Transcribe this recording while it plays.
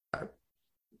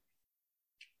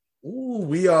Ooh,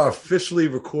 we are officially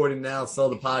recording now, so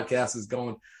the podcast is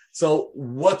going. So,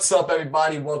 what's up,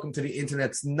 everybody? Welcome to the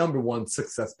internet's number one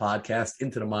success podcast,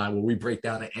 Into the Mind, where we break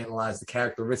down and analyze the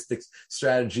characteristics,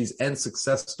 strategies, and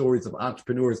success stories of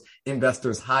entrepreneurs,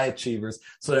 investors, high achievers,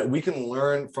 so that we can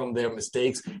learn from their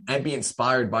mistakes and be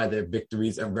inspired by their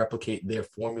victories and replicate their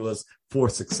formulas for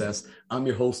success. I'm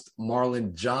your host,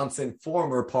 Marlon Johnson,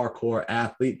 former parkour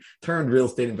athlete turned real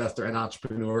estate investor and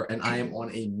entrepreneur, and I am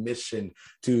on a mission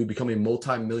to become a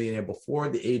multimillionaire before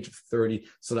the age of 30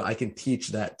 so that I can teach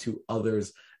that to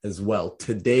others as well.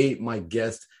 Today, my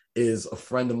guest is a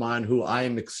friend of mine who I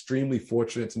am extremely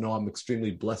fortunate to know. I'm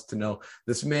extremely blessed to know.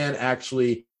 This man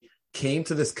actually came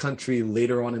to this country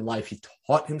later on in life. He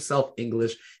taught himself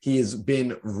English. He has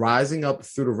been rising up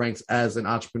through the ranks as an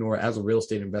entrepreneur, as a real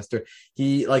estate investor.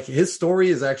 His story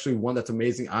is actually one that's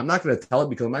amazing. I'm not going to tell it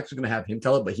because I'm actually going to have him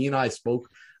tell it, but he and I spoke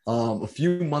a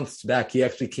few months back. He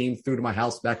actually came through to my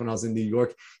house back when I was in New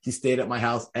York. He stayed at my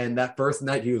house, and that first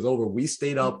night he was over, we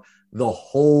stayed up the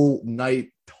whole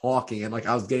night talking, and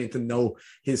I was getting to know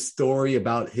his story,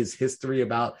 about his history,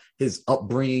 about his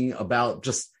upbringing, about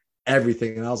just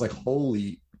everything. And I was like,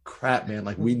 holy crap,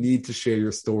 man, we need to share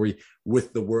your story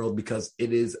with the world because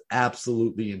it is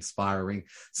absolutely inspiring.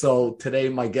 So today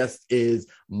my guest is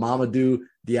Mamadou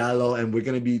Diallo, and we're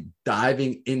going to be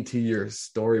diving into your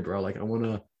story, bro. I want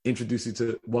to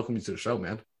welcome you to the show,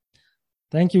 man.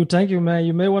 Thank you, man.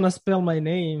 You may want to spell my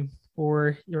name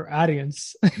for your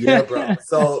audience. Yeah, bro.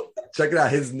 So check it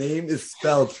out. His name is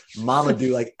spelled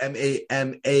Mamadou, like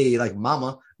M-A-M-A, like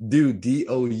mama, do,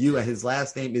 D-O-U, and his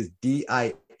last name is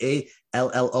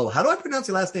D-I-A-L-L-O. How do I pronounce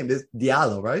your last name? It's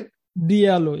Diallo, right?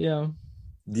 Diallo, yeah.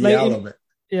 Diallo, man.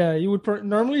 Yeah, you would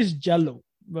normally it's Jello,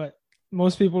 but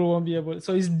most people won't be able to.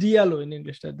 So it's Diallo in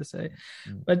English, that to say.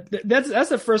 But that's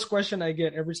the first question I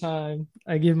get every time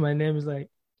I give my name, is like,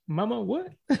 Mama, what?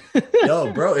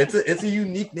 Yo, bro, it's a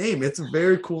unique name. It's a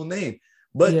very cool name.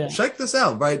 But Check this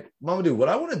out, right? Mamadou, what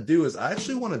I want to do is I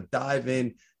actually want to dive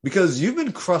in because you've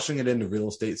been crushing it in the real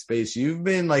estate space. You've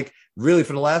been really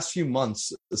for the last few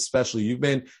months, especially, you've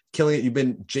been killing it. You've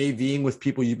been JVing with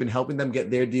people. You've been helping them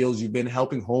get their deals. You've been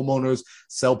helping homeowners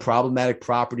sell problematic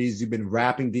properties. You've been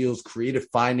wrapping deals, creative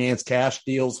finance, cash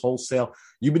deals, wholesale.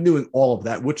 You've been doing all of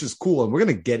that, which is cool. And we're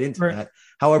going to get into that.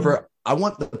 However,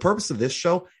 the purpose of this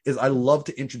show is I love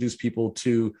to introduce people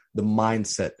to the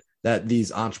mindset that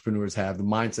these entrepreneurs have, the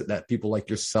mindset that people like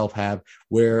yourself have,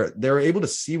 where they're able to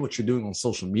see what you're doing on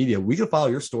social media. We can follow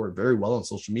your story very well on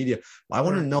social media. I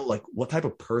want to know what type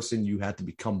of person you had to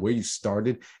become, where you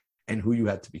started, and who you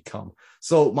had to become.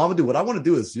 So Mamadou, what I want to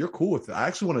do is, you're cool with it, I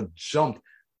actually want to jump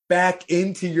back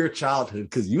into your childhood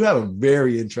because you have a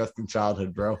very interesting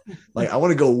childhood, bro. I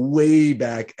want to go way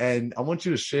back, and I want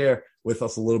you to share with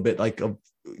us a little bit of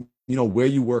where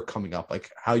you were coming up,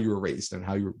 how you were raised and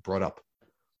how you were brought up.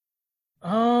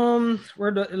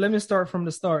 Let me start from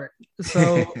the start.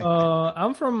 So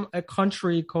I'm from a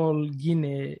country called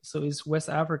Guinea, so it's West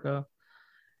Africa,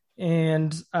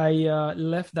 and I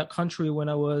left that country when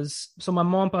my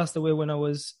mom passed away when I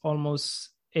was almost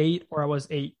 8, or I was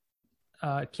 8.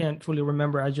 I can't fully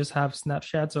remember. I just have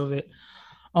snapshots of it.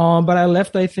 But I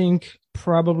left, I think,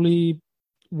 probably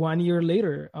 1 year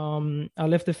later. I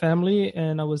left the family,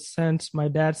 and my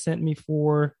dad sent me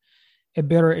for a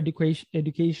better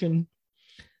education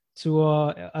to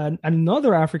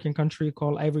another African country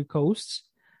called Ivory Coast.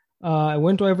 I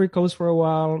went to Ivory Coast for a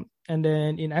while, and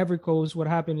then in Ivory Coast, what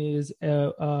happened is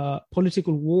a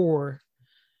political war,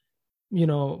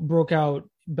 broke out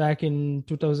back in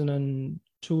 2002.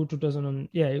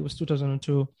 It was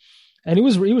 2002, and it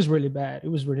was really bad. It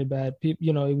was really bad. It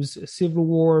was a civil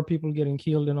war, people getting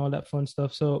killed, and all that fun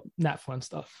stuff. So not fun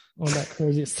stuff, all that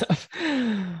crazy stuff.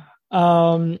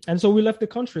 And so we left the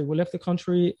country.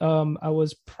 I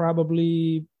was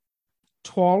probably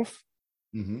 12,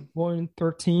 going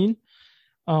 13.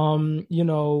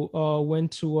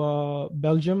 Went to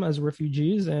Belgium as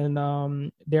refugees.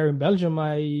 And there in Belgium,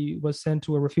 I was sent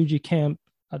to a refugee camp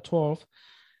at 12.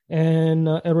 And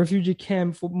a refugee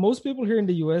camp, for most people here in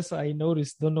the US, I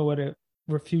noticed, don't know what a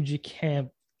refugee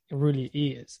camp really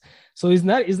is. So it's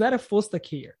not a foster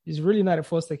care. It's really not a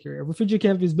foster care. A refugee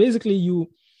camp is basically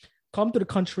you come to the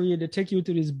country, they take you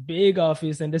to this big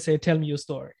office, and they say, tell me your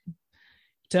story.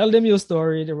 Tell them your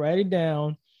story, they write it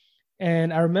down.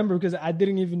 And I remember, because I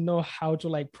didn't even know how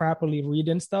to properly read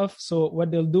and stuff. So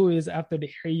what they'll do is, after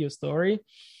they hear your story,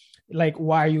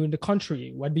 why are you in the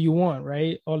country? What do you want,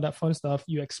 right? All that fun stuff.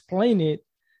 You explain it.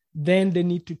 Then they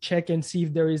need to check and see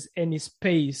if there is any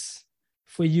space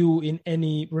for you in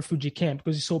any refugee camp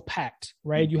because it's so packed,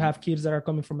 right? Mm-hmm. You have kids that are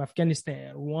coming from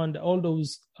Afghanistan, Rwanda, all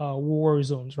those war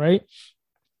zones, right?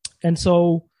 And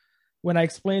so when I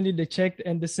explained it, they checked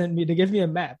and they gave me a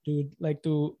map, dude, like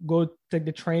to go take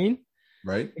the train.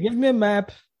 Right. They gave me a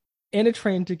map and a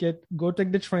train ticket, go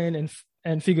take the train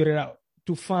and figure it out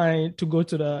to go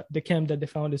to the camp that they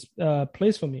found this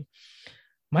place for me.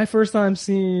 My first time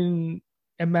seeing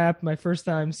a map, my first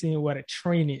time seeing what a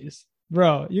train is.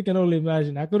 Bro, you can only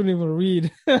imagine. I couldn't even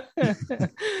read.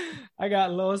 I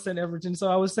got lost and everything.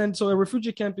 So I was sent. So a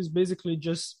refugee camp is basically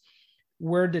just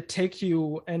where they take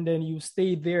you and then you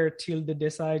stay there till they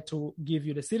decide to give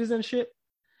you the citizenship,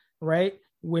 right?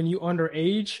 When you're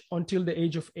underage until the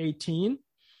age of 18,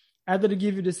 either they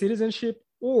give you the citizenship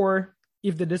or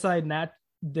if they decide not,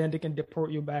 then they can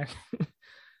deport you back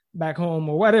home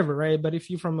or whatever, right? But if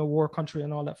you're from a war country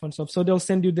and all that fun stuff, so they'll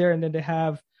send you there and then they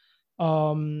have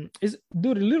it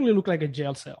literally look like a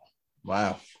jail cell.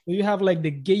 Wow. So you have like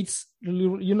the gates,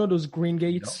 you know, those green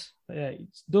gates,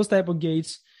 those type of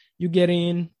gates. You get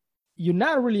in, you're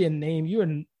not really a name,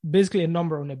 you're basically a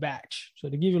number on a badge. So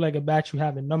they give you like a badge, you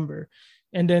have a number.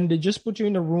 And then they just put you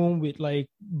in a room with like a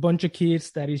bunch of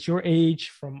kids that is your age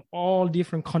from all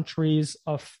different countries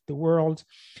of the world.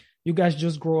 You guys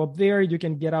just grow up there. You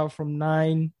can get out from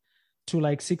 9 to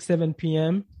like 6, 7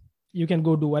 p.m. You can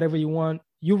go do whatever you want.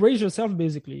 You raise yourself,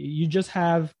 basically. You just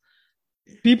have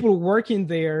people working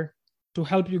there to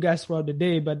help you guys throughout the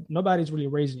day, but nobody's really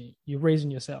raising you. You're raising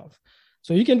yourself.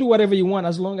 So you can do whatever you want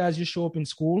as long as you show up in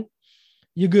school.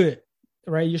 You're good,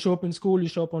 right? You show up in school, you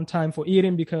show up on time for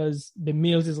eating because the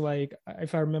meals is like,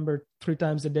 if I remember, 3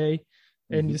 times a day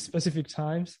in specific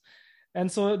times.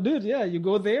 And so, dude, yeah, you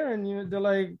go there and they're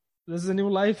like, this is a new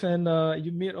life, and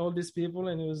you meet all these people,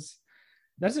 and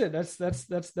that's it.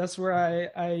 That's where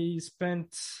I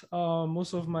spent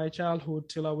most of my childhood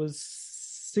till I was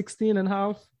 16 and a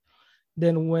half,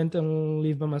 then went and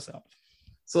lived by myself.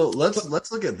 So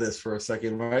let's look at this for a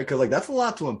second, right? Because like that's a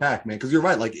lot to unpack, man. Because you're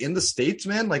right, like in the States,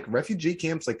 man, like refugee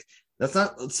camps, like that's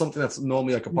not something that's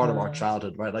normally like a part of our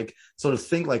childhood, right? Like, so to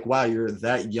think like, wow, you're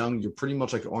that young, you're pretty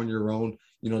much like on your own.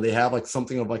 You know, they have like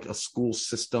something of like a school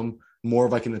system, more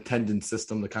of like an attendance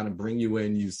system to kind of bring you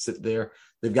in. You sit there.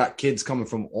 They've got kids coming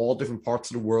from all different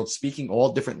parts of the world, speaking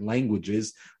all different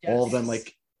languages. Yes. All of them,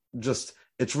 like, just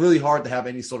it's really hard to have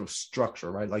any sort of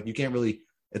structure, right? Like you can't really.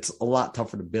 It's a lot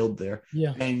tougher to build there.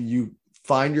 Yeah. And you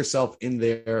find yourself in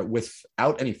there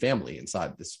without any family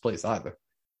inside this place either.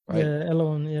 Right. Yeah,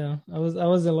 alone. Yeah. I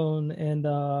was alone, and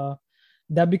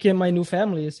that became my new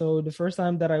family. So the first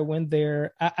time that I went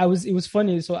there, it was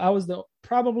funny. So I was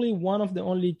probably one of the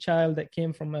only child that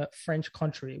came from a French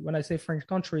country. When I say French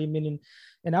country, meaning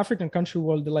an African country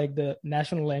where the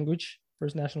national language,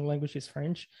 first national language is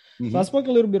French. Mm-hmm. So I spoke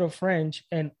a little bit of French,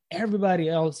 and everybody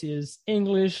else is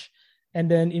English. And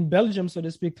then in Belgium, so they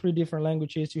speak 3 different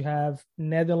languages. You have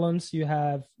Netherlands, you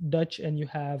have Dutch, and you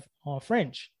have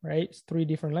French, right? It's 3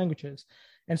 different languages.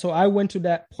 And so I went to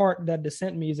that part that they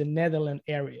sent me is a Netherlands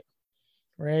area,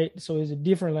 right? So it's a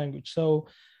different language. So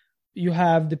you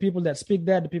have the people that speak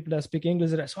that, the people that speak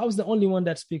English. So I was the only one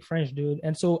that speak French, dude.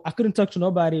 And so I couldn't talk to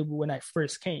nobody when I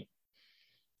first came.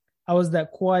 I was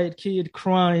that quiet kid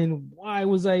crying. Why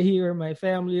was I here? My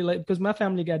family, because my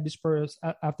family got dispersed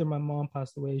after my mom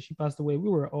passed away. She passed away. We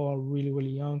were all really, really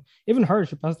young. Even her,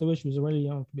 she passed away. She was really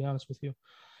young, to be honest with you.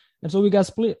 And so we got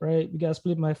split, right? We got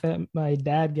split. My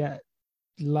dad got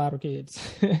a lot of kids.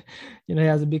 He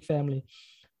has a big family.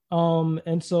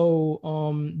 And so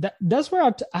that's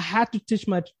where I had to teach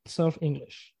myself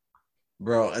English.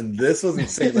 Bro, and this was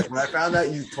insane. Like when I found out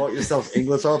you taught yourself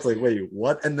English, I was like, wait,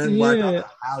 what? And then when I found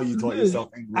out how you taught yourself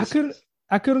English.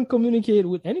 I couldn't communicate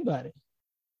with anybody.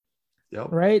 Yep.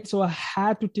 Right. So I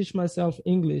had to teach myself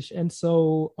English. And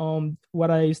so what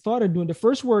I started doing, the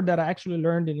first word that I actually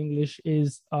learned in English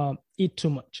is eat too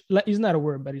much. Like, it's not a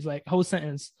word, but it's like a whole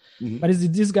sentence. Mm-hmm. But it's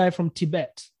this guy from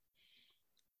Tibet.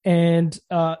 And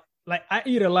like I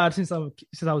eat a lot since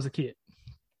I was a kid.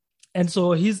 And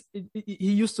so he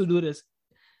used to do this.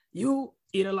 You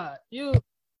eat a lot. You.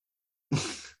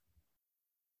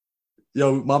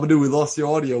 Yo, Mamadou, we lost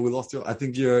your audio. I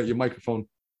think your microphone.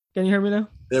 Can you hear me now?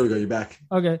 There we go. You're back.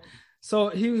 Okay. So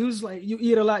he was like, you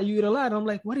eat a lot. You eat a lot. And I'm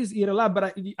like, what is eat a lot?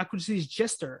 But I could see his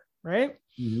gesture, right?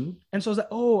 Mm-hmm. And so I was like,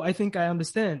 oh, I think I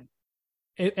understand.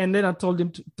 And then I told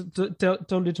him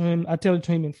told it to him. I tell it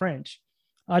to him in French.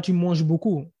 Ah, tu manges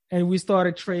beaucoup. And we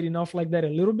started trading off like that a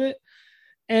little bit.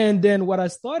 And then what I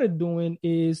started doing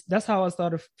is, that's how I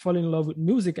started falling in love with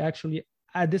music, actually.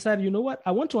 I decided, you know what?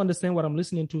 I want to understand what I'm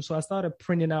listening to. So I started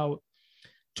printing out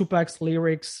Tupac's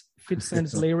lyrics, 50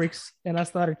 Cent's lyrics, and I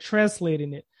started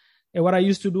translating it. And what I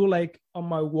used to do, like on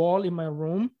my wall in my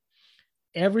room,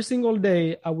 every single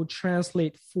day, I would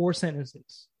translate 4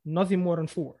 sentences, nothing more than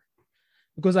 4,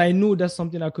 because I knew that's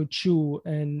something I could chew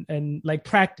and like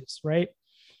practice, right?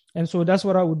 And so that's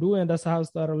what I would do. And that's how I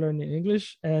started learning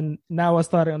English. And now I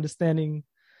started understanding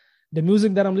the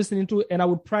music that I'm listening to. And I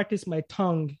would practice my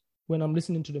tongue when I'm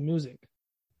listening to the music.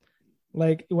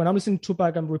 Like when I'm listening to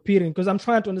Tupac, I'm repeating because I'm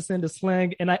trying to understand the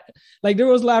slang. And there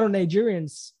was a lot of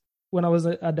Nigerians when I was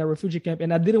at the refugee camp,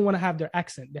 and I didn't want to have their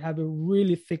accent. They have a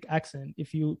really thick accent,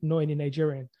 if you know any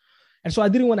Nigerian. And so I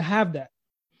didn't want to have that.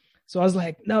 So I was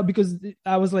like, no, because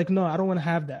I was like, no, I don't want to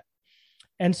have that.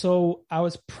 And so I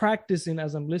was practicing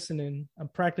as I'm listening. I'm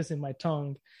practicing my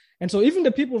tongue. And so even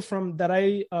the people from that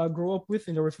I grew up with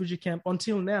in the refugee camp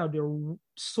until now, they're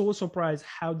so surprised.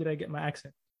 How did I get my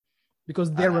accent?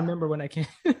 Because they remember when I came.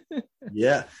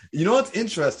 Yeah. You know what's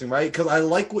interesting, right? Because I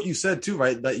like what you said too,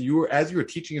 right? That as you were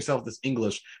teaching yourself this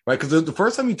English, right? Because the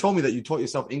first time you told me that you taught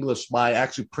yourself English by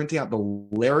actually printing out the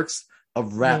lyrics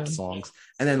of rap songs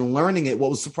and then learning it.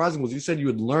 What was surprising was you said you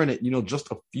would learn it,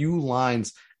 just a few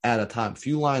lines at a time,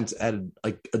 few lines at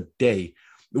like a day,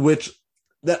 which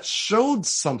that showed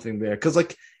something there. Because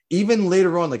like even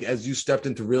later on, like as you stepped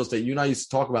into real estate, you and I used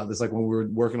to talk about this, like when we were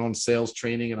working on sales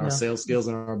training and our sales skills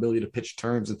and our ability to pitch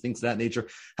terms and things of that nature,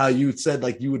 how you said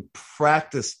like you would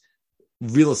practice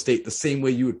real estate the same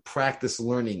way you would practice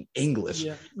learning English.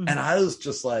 Yeah. Mm-hmm. And I was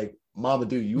just like,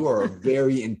 Mamadou, you are a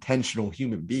very intentional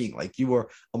human being. Like you are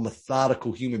a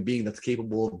methodical human being that's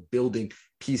capable of building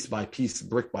piece by piece,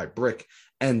 brick by brick.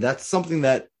 And that's something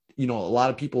that, a lot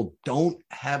of people don't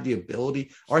have the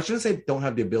ability, or I shouldn't say don't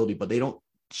have the ability, but they don't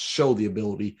show the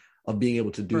ability of being able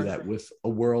to do that with a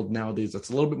world nowadays that's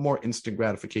a little bit more instant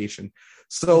gratification.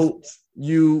 So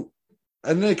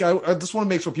and Nick, I just want to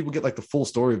make sure people get like the full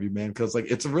story of you, man, because like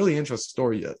it's a really interesting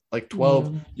story. Like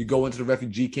 12, you go into the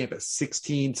refugee camp at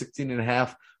 16 and a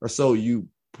half or so, you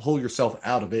pull yourself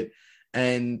out of it.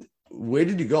 And where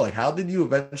did you go? Like, how did you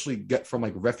eventually get from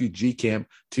like refugee camp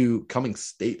to coming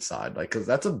stateside? Like, because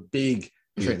that's a big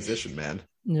transition, man.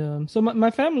 Yeah. So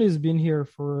my family has been here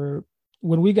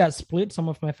when we got split, some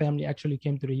of my family actually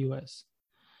came to the US.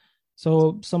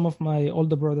 So some of my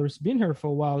older brothers been here for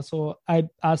a while. So I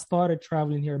started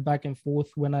traveling here back and forth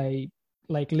when I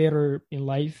like later in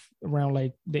life, around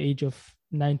like the age of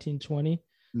 19, 20,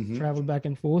 travel back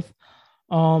and forth.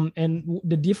 And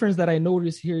the difference that I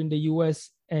noticed here in the US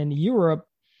and Europe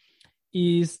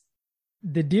is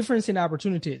the difference in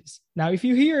opportunities. Now, if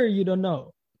you hear, you don't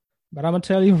know, but I'm gonna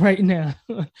tell you right now,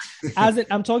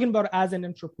 I'm talking about as an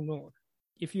entrepreneur.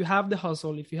 If you have the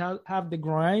hustle, if you have the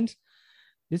grind,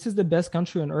 this is the best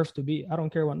country on earth to be. I don't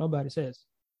care what nobody says.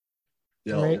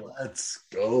 Yo, right? Let's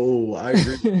go. I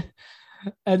agree.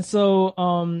 And so,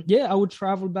 I would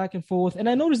travel back and forth. And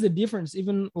I noticed the difference,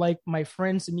 even like my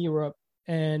friends in Europe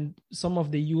and some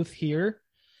of the youth here,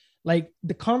 like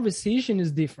the conversation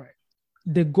is different.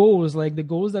 The goals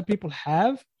that people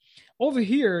have over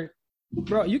here,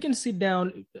 bro, you can sit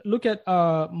down, look at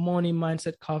Money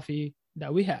Mindset Coffee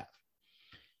that we have.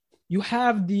 You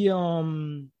have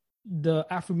the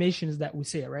affirmations that we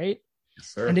say, right? Yes,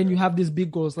 sir. And then you have these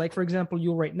big goals. Like, for example,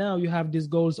 right now, you have these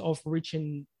goals of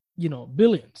reaching,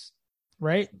 billions,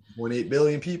 right? 1.8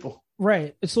 billion people.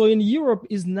 Right. So in Europe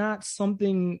is not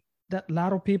something that a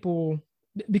lot of people,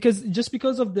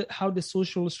 because of how the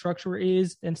social structure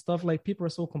is and stuff, like people are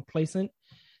so complacent.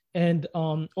 And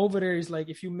over there is like,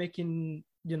 if you're making,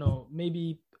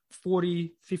 maybe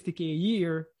 40, 50K a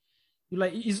year,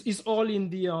 like it's all in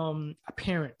the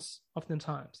appearance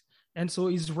oftentimes. And so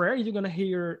it's rare you're going to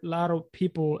hear a lot of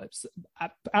people,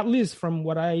 at least from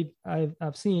what I've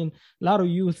seen, a lot of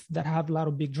youth that have a lot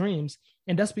of big dreams.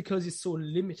 And that's because it's so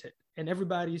limited and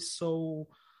everybody's so,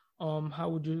 how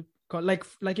would you call, like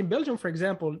in Belgium, for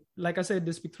example, like I said,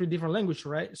 they speak 3 different languages,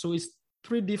 right? So it's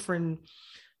 3 different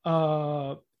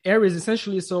areas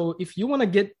essentially. So if you want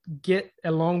to get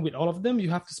along with all of them, you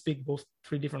have to speak both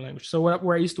 3 different languages. So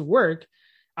where I used to work,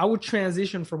 I would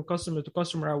transition from customer to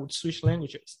customer. I would switch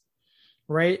languages,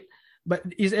 right? But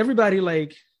is everybody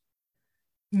like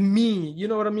me? You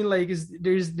know what I mean? Like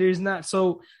there's not.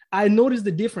 So I noticed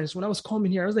the difference when I was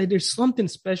coming here. I was like, there's something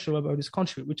special about this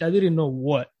country, which I didn't know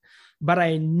what, but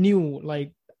I knew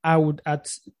like I would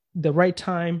at the right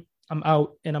time. I'm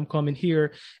out and I'm coming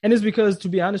here. And it's because, to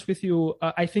be honest with you,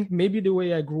 I think maybe the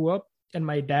way I grew up and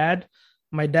my dad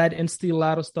instilled a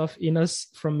lot of stuff in us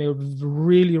from a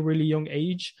really, really young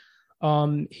age.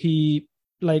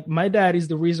 My dad is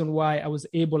the reason why I was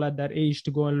able at that age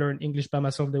to go and learn English by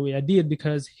myself the way I did,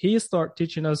 because he started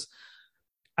teaching us,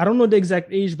 I don't know the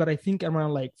exact age, but I think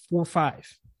around like 4 or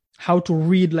 5, how to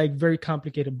read like very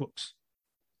complicated books.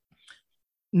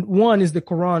 one is the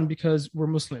Quran, because we're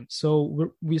Muslims.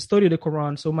 So we study the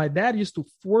Quran. So my dad used to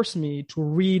force me to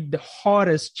read the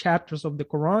hardest chapters of the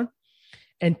Quran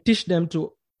and teach them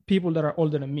to people that are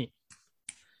older than me.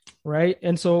 Right.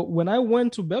 And so when I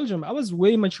went to Belgium, I was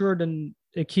way mature than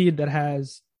a kid that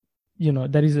has,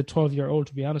 that is a 12-year-old,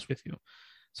 to be honest with you.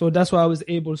 So that's why I was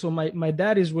able. So my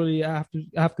dad is really, I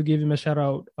have to give him a shout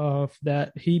out of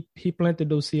that. He planted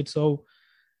those seeds. So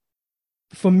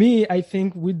for me, I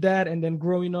think with that, and then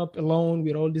growing up alone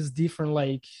with all these different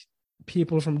like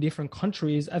people from different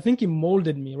countries, I think it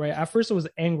molded me, right? At first I was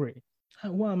angry.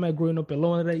 Why am I growing up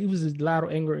alone? It was a lot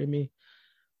of anger in me.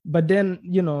 But then,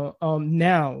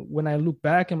 now when I look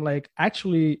back, I'm like,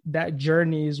 actually that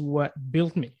journey is what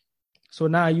built me. So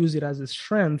now I use it as a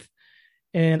strength.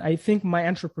 And I think my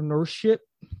entrepreneurship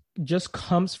just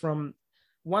comes from,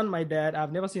 one, my dad.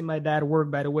 I've never seen my dad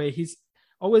work, by the way. He's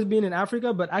always been in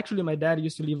Africa, but actually my dad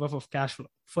used to live off of cash flow.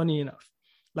 Funny enough,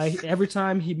 like every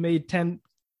time he made 10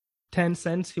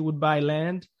 cents, he would buy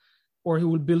land or he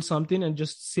would build something and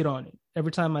just sit on it.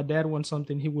 Every time my dad wants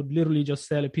something, he would literally just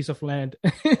sell a piece of land.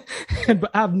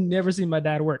 But I've never seen my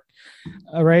dad work.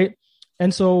 All right.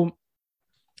 And so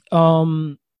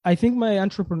I think my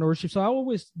entrepreneurship, so I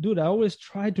always do that. I always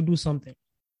try to do something.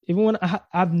 Even when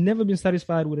I've never been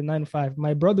satisfied with a 9-to-5.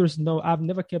 My brothers know I've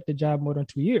never kept a job more than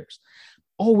 2 years.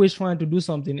 Always trying to do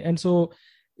something. And so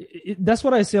that's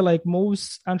what I say, like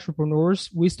most entrepreneurs,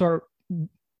 we start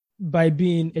by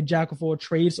being a jack of all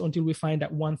trades until we find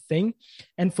that one thing.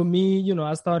 And for me,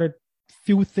 I started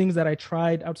few things that I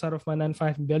tried outside of my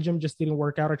 9-to-5 in Belgium, just didn't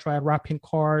work out. I tried wrapping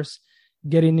cars,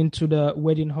 getting into the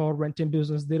wedding hall renting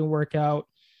business, didn't work out.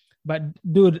 But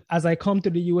dude, as I come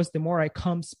to the US, the more I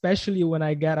come, especially when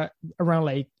I got around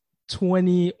like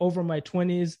 20, over my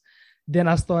 20s, then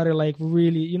I started like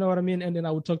really, you know what I mean? And then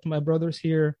I would talk to my brothers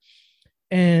here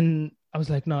and I was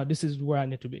like, no, this is where I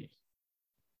need to be.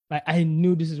 Like I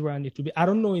knew this is where I need to be. I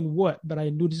don't know in what, but I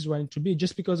knew this is where I need to be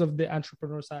just because of the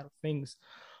entrepreneur side of things.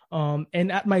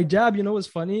 And at my job, it's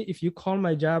funny. If you call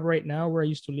my job right now, where I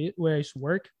used to live, where I used to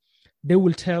work, they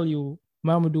will tell you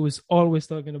Mamadou is always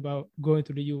talking about going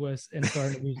to the US and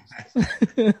starting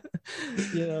a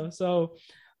business.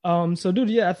 So dude,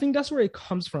 yeah, I think that's where it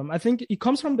comes from. I think it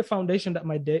comes from the foundation that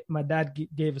my dad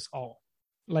gave us all.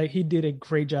 Like he did a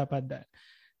great job at that.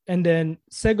 And then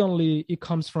secondly, it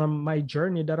comes from my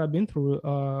journey that I've been through,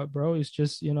 bro. It's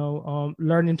just,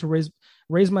 learning to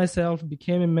raise myself,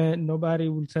 became a man. Nobody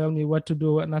will tell me what to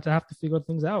do and not to have to figure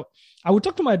things out. I would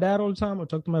talk to my dad all the time. I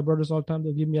talk to my brothers all the time.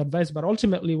 They'll give me advice. But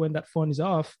ultimately, when that phone is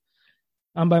off,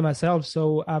 I'm by myself.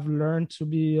 So I've learned to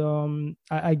be, so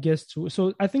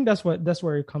I think that's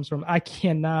where it comes from. I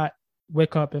cannot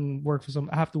wake up and work for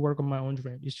I have to work on my own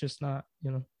dream. It's just not,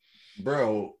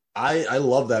 Bro, I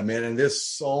love that, man. And there's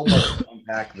so much to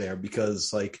unpack there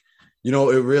because like, it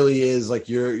really is like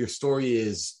your story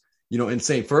is,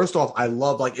 insane. First off, I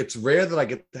love, like, it's rare that I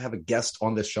get to have a guest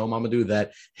on this show, Mamadou,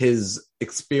 that has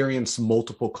experienced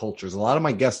multiple cultures. A lot of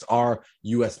my guests are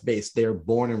US based. They're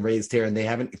born and raised here and they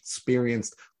haven't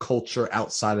experienced culture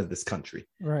outside of this country.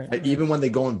 Right. Even when they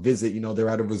go and visit, they're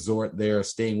at a resort, they're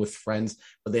staying with friends,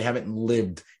 but they haven't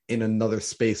lived in another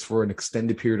space for an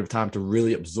extended period of time to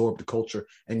really absorb the culture.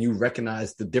 And you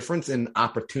recognize the difference in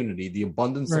opportunity, the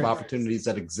abundance of opportunities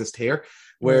that exist here.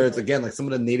 Whereas again, like some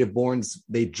of the native borns,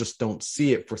 they just don't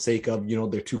see it for sake of,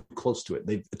 they're too close to it.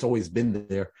 It's always been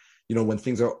there. When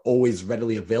things are always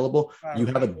readily available, you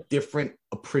have a different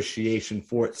appreciation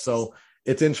for it. So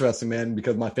it's interesting, man,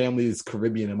 because my family is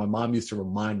Caribbean and my mom used to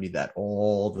remind me that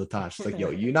all the time. She's like, yo,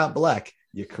 you're not black,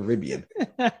 you're Caribbean.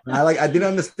 And I didn't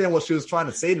understand what she was trying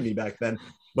to say to me back then,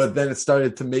 but then it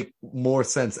started to make more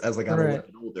sense as I got a little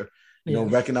bit older,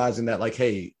 recognizing that like,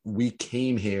 hey, we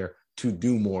came here to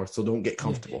do more. So don't get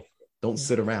comfortable. Don't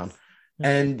sit around.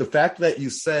 And the fact that you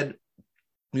said,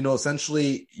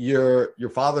 essentially your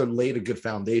father laid a good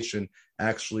foundation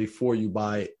actually for you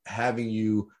by having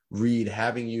you read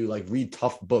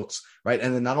tough books, right?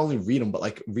 And then not only read them, but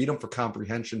like read them for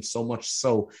comprehension, so much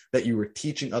so that you were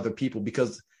teaching other people,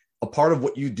 because a part of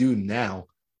what you do now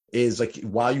is like,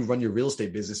 while you run your real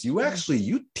estate business,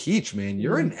 you teach, man.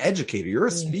 You're an educator, you're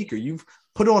a speaker, you've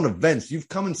put on events, you've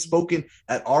come and spoken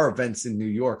at our events in New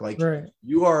York. Like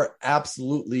you are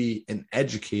absolutely an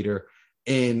educator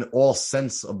in all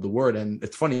sense of the word. And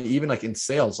it's funny, even like in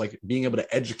sales, like being able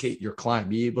to educate your client,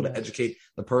 be able to educate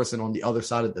the person on the other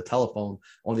side of the telephone,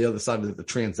 on the other side of the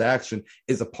transaction,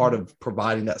 is a part of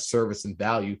providing that service and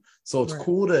value. So it's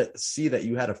cool to see that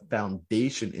you had a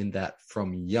foundation in that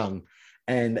from young.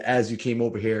 And as you came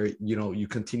over here, you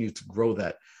continue to grow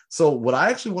that. So what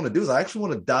I actually want to do is I actually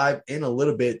want to dive in a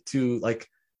little bit to like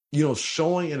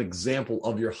showing an example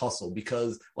of your hustle,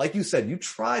 because like you said, you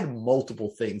tried multiple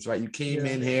things, right? You came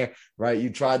in here, right? You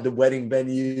tried the wedding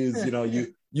venues,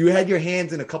 you had your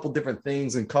hands in a couple different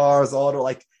things, in cars, auto,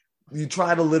 like you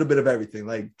tried a little bit of everything,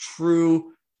 like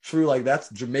true, like that's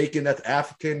Jamaican, that's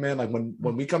African, man. Like when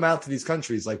we come out to these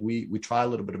countries, like we try a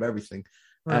little bit of everything.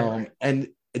 Right. And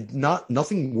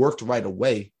nothing worked right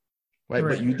away, right?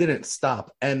 But you didn't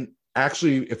stop. And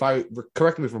actually,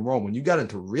 correct me if I'm wrong, when you got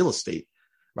into real estate,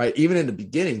 right, even in the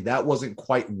beginning, that wasn't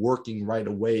quite working right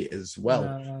away as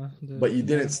well. But you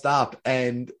didn't stop.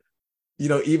 And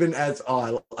even as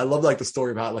I love like the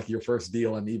story about like your first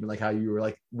deal, and even like how you were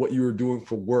like what you were doing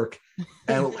for work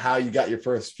and how you got your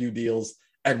first few deals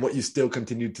and what you still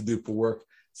continued to do for work.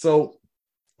 So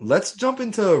let's jump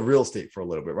into real estate for a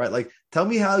little bit, right? Like, tell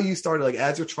me how you started, like,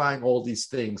 as you're trying all these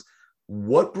things,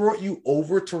 what brought you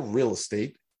over to real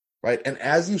estate, right? And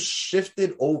as you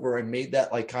shifted over and made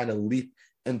that like kind of leap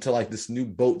into like this new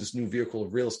boat, this new vehicle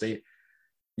of real estate,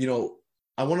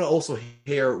 I want to also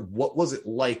hear, what was it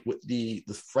like with the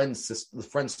friend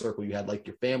circle you had, like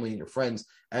your family and your friends,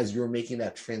 as you were making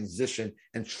that transition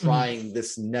and trying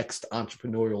this next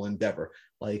entrepreneurial endeavor?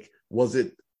 Like, was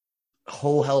it a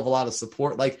whole hell of a lot of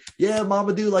support? Like, yeah,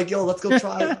 mama do, like, yo, let's go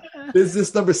try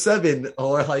business number 7,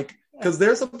 or like, because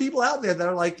there's some people out there that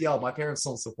are like, yo, my parents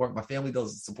don't support, my family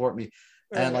doesn't support me.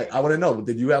 And like, I want to know,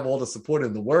 did you have all the support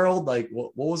in the world? Like,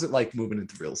 what was it like moving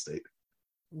into real estate?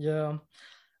 Yeah.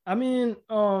 I mean,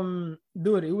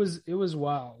 dude, it was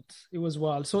wild. It was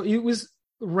wild. So it was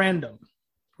random,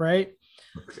 right?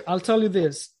 Okay. I'll tell you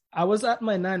this. I was at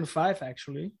my 9-to-5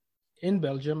 actually in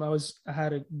Belgium. I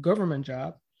had a government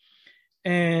job,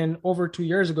 and over 2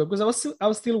 years ago, because I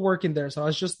was still working there, so I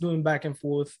was just doing back and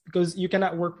forth, because you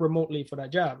cannot work remotely for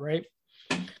that job, right?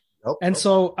 Nope. And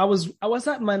so I was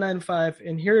at my 9-to-5,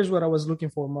 and here's what I was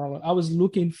looking for, Marlon. I was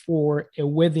looking for a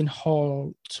wedding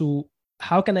hall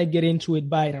how can I get into it,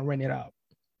 buy it, and rent it out,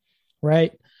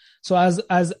 right? So as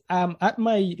I'm at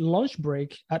my lunch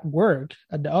break at work,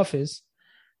 at the office,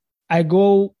 I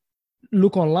go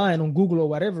look online on Google or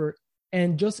whatever,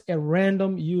 and just a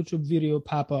random YouTube video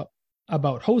pop up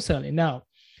about wholesaling. Now,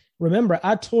 remember,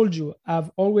 I told you, I've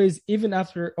always, even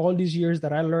after all these years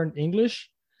that I learned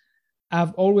English,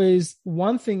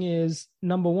 one thing is,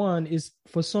 number one is,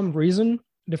 for some reason,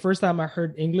 the first time I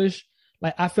heard English,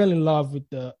 like, I fell in love with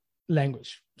the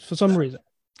language for some reason,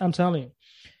 I'm telling you.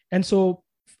 And so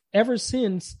ever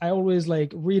since, I always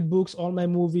like read books, all my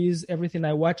movies, everything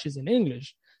I watch is in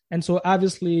English. And so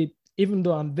obviously, even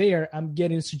though I'm there, I'm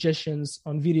getting suggestions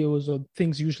on videos of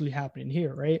things usually happening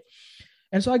here, right?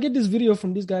 And so I get this video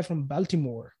from this guy from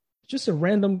Baltimore, just a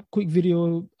random quick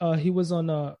video. He was on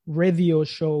a radio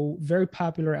show, very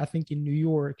popular, I think, in New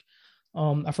York.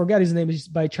 I forgot his name. It's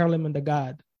by Charlamagne tha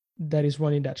God that is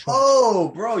running that show. Oh,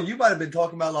 bro, you might have been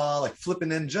talking about like Flippin'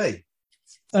 NJ.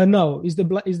 No, he's the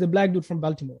black dude from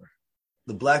Baltimore.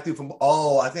 The black dude from,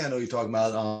 I think I know what you're talking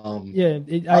about.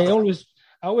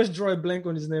 I always draw a blank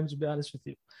on his name, to be honest with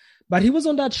you. But he was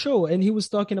on that show, and he was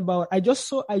talking about, I just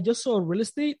saw real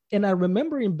estate. And I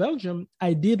remember in Belgium,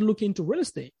 I did look into real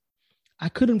estate. I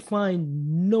couldn't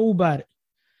find nobody,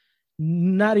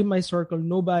 not in my circle,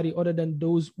 nobody other than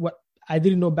those, what I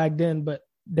didn't know back then, but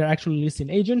they're actually listing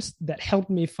agents that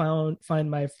helped me find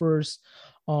my first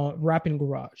wrapping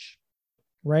garage,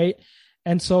 right?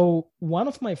 And so one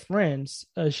of my friends,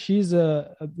 she's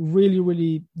a really,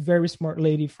 really very smart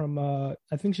lady from, I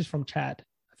think she's from Chad,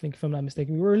 I think, if I'm not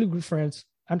mistaken. We were really good friends,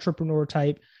 entrepreneur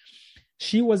type.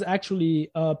 She was actually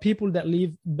people that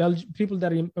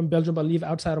are in Belgium but live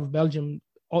outside of Belgium,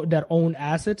 that own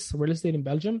assets, real estate in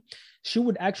Belgium. She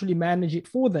would actually manage it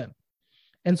for them.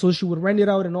 And so she would rent it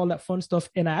out and all that fun stuff.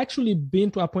 And I actually been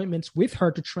to appointments with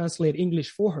her to translate English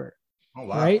for her. Oh,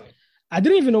 wow. Right? I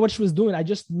didn't even know what she was doing. I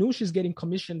just knew she's getting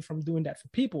commission from doing that for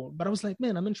people. But I was like,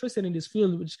 man, I'm interested in this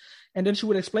field. And then she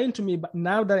would explain to me, but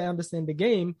now that I understand the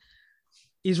game,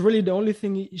 is really the only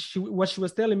thing what she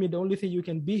was telling me, the only thing you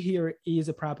can be here is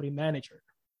a property manager.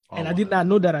 Oh, and I did not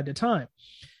know that at the time.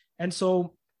 And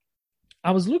so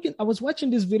I was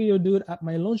watching this video, dude, at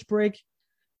my lunch break.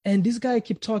 And this guy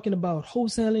kept talking about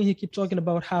wholesaling. He kept talking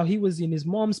about how he was in his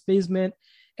mom's basement,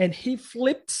 and he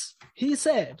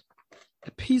said, a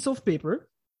piece of paper.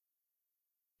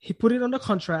 He put it on the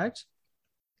contract,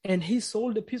 and he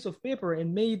sold a piece of paper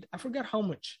and made, I forgot how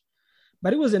much,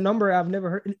 but it was a number I've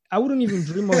never heard. I wouldn't even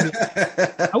dream of it.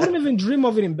 I wouldn't even dream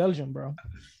of it in Belgium, bro.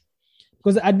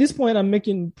 Because at this point, I'm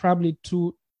making probably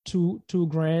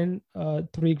 $2,000,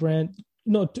 $3,000,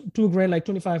 no, $2,000, like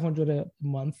 2,500 a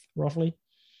month, roughly.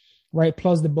 Right,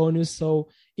 plus the bonus. So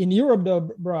in Europe, though,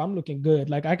 bro, I'm looking good.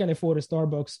 Like, I can afford a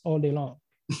Starbucks all day long.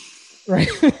 right?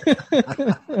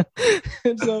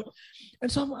 and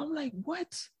so I'm like, what?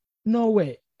 No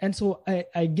way. And so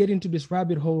I get into this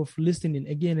rabbit hole of listening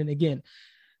again and again.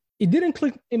 It didn't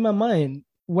click in my mind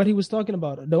what he was talking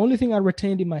about. The only thing I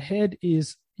retained in my head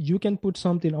is you can put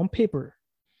something on paper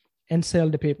and sell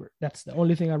the paper. That's the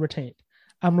only thing I retained.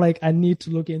 I'm like, I need to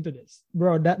look into this.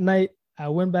 Bro, that night I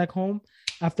went back home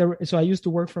so I used to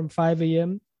work from 5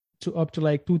 a.m. to up to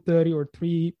like 2:30 or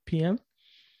 3 p.m.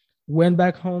 Went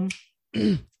back home,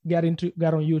 got on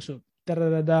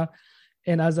YouTube.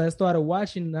 And as I started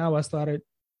watching now, I started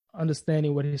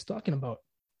understanding what he's talking about.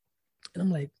 And I'm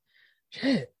like,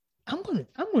 shit, I'm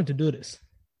going to do this.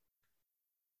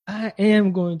 I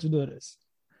am going to do this.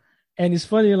 And it's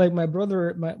funny, like my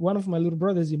brother, one of my little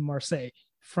brothers in Marseille,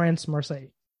 France, Marseille.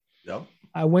 Yep.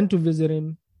 I went to visit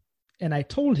him and I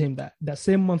told him that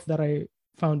same month that I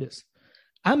found this.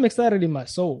 I'm excited in my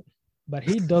soul, but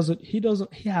he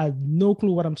has no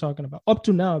clue what I'm talking about. Up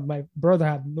to now, my brother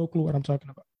had no clue what I'm talking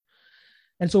about.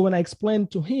 And so when I explained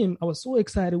to him, I was so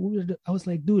excited. I was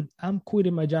like, dude, I'm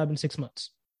quitting my job in 6 months.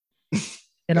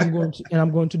 And I'm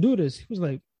going to do this. He was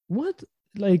like, what?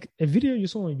 Like a video you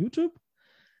saw on YouTube?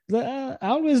 Like, I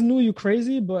always knew you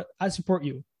crazy, but I support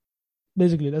you.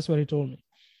 Basically, that's what he told me.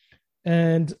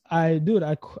 And I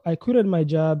quitted my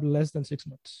job less than 6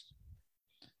 months.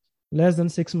 Less than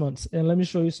 6 months. And let me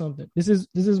show you something. This is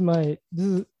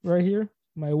right here,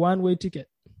 my one-way ticket.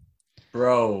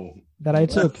 Bro. That I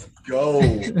took. Go.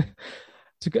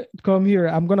 To come here.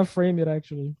 I'm going to frame it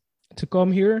actually. To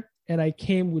come here. And I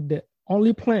came with the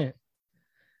only plan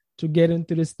to get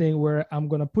into this thing where I'm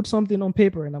going to put something on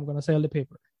paper and I'm going to sell the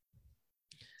paper.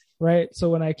 Right. So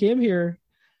when I came here,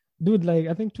 dude, like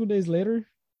I think 2 days later,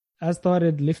 I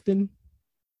started lifting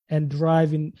and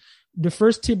driving. The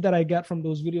first tip that I got from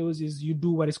those videos is you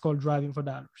do what is called driving for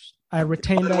dollars. I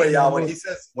retained that. Wait, y'all,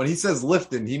 when he says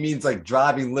lifting, he means like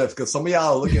driving lift. Because some of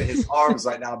y'all are looking at his arms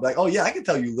right now, like, oh yeah, I can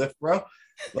tell you lift, bro.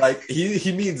 Like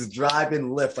he means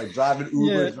driving lift, like driving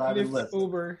Uber, driving Lyft.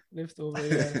 Lyft Uber,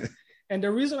 yeah. And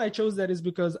the reason I chose that is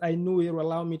because I knew it would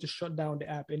allow me to shut down the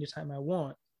app anytime I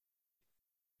want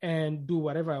and do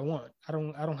whatever I want. I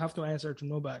don't have to answer to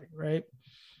nobody, right?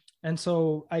 And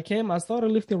so I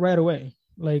started lifting right away.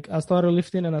 Like I started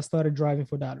lifting and I started driving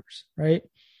for dollars, right?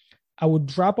 I would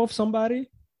drop off somebody.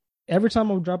 Every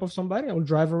time I would drop off somebody, I would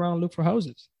drive around, look for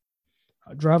houses.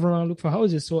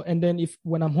 So, and then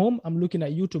when I'm home, I'm looking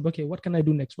at YouTube. Okay, what can I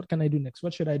do next?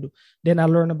 What should I do? Then I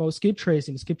learn about skip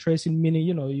tracing. Skip tracing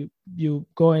meaning, you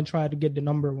go and try to get the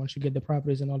number once you get the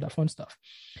properties and all that fun stuff.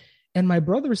 And my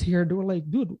brothers here, they were like,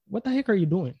 dude, what the heck are you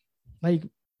doing? Like,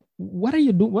 what are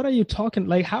you doing? What are you talking?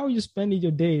 Like, how are you spending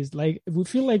your days? Like, we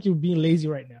feel like you're being lazy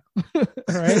right now.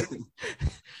 Right.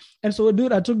 And so,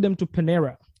 dude, I took them to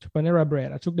Panera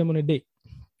Bread. I took them on a date.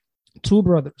 2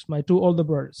 brothers, my 2 older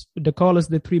brothers. They call us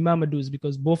the 3 Mamadous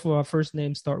because both of our first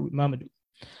names start with Mamadou.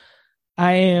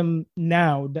 I am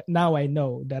now I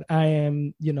know that I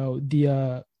am,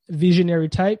 the visionary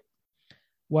type.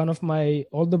 One of my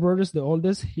older brothers, the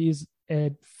oldest, he's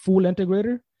a full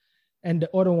integrator. And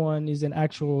the other one is an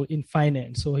actual in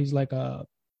finance. So he's like a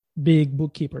big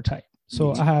bookkeeper type.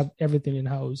 So I have everything in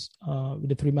house with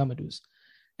the 3 Mamadous.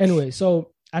 Anyway,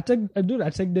 so I take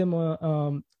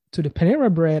them to the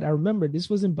Panera Bread. I remember this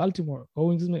was in Baltimore,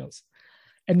 Owings Mills.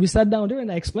 And we sat down there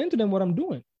and I explained to them what I'm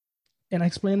doing. And I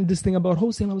explained this thing about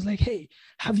wholesale. I was like, hey,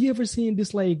 have you ever seen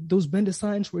this, like those vendor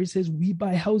signs where it says we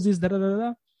buy houses, da da da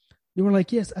da? They were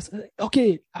like, yes. I said,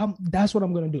 okay, that's what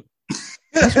I'm going to do.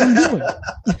 That's what I'm doing.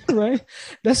 Right?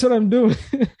 That's what I'm doing.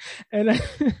 And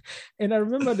I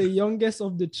remember the youngest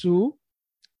of the 2,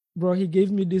 bro, he gave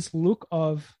me this look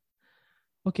of,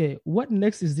 okay, what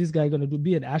next is this guy going to do?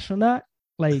 Be an astronaut?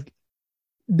 Like,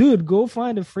 dude, go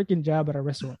find a freaking job at a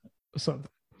restaurant or something.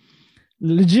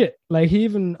 Legit. Like, he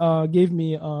even gave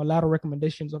me a lot of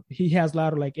recommendations. He has a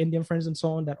lot of like Indian friends and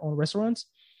so on that own restaurants.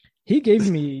 He gave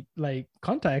me like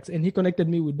contacts and he connected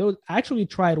me with those. I actually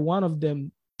tried one of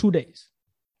them 2 days.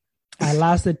 I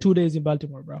lasted 2 days in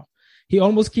Baltimore, bro. He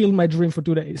almost killed my dream for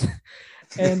 2 days.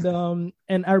 And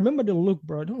I remember the look,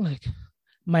 bro. Don't like.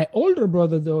 My older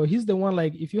brother, though, he's the one,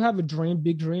 like, if you have a dream,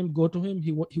 big dream, go to him.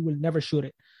 He will never shoot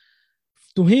it.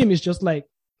 To him, it's just like,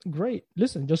 great.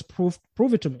 Listen, just prove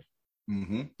it to me.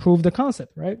 Mm-hmm. Prove the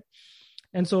concept, right?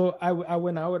 And so I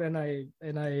went out and I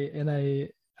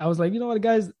was like, you know what,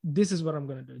 guys, this is what I'm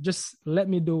gonna do. Just let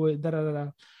me do it.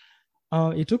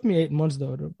 It took me 8 months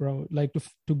though, bro, like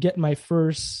to get my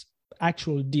first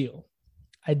actual deal.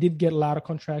 I did get a lot of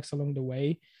contracts along the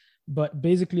way. But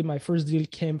basically, my first deal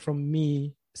came from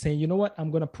me saying, you know what,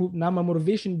 I'm going to prove. Now my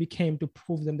motivation became to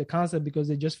prove them the concept because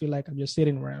they just feel like I'm just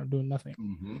sitting around doing nothing.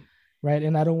 Mm-hmm. right?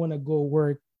 And I don't want to go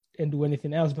work and do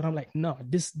anything else. But I'm like, no,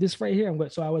 this right here.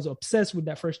 So I was obsessed with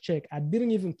that first check. I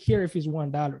didn't even care if it's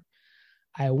 $1.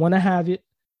 I want to have it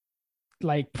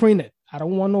like print it. I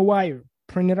don't want no wire.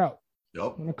 Print it out.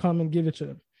 Yep. I'm gonna come and give it to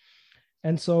them.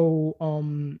 And so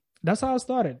that's how I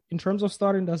started. In terms of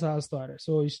starting, that's how I started.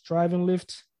 So it's driving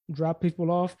Lyft, drop people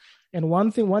off. And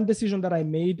one decision that I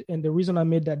made, and the reason I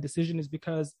made that decision is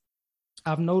because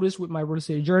I've noticed with my real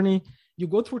estate journey, you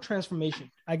go through transformation.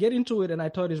 I get into it and I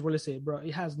thought it's real estate, bro.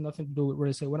 It has nothing to do with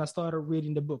real estate. When I started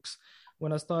reading the books,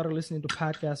 when I started listening to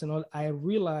podcasts and all, I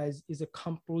realized it's a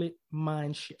complete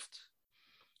mind shift.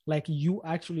 Like you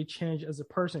actually change as a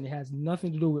person. It has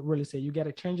nothing to do with real estate. You got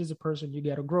to change as a person. You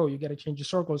got to grow. You got to change your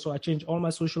circle. So I changed all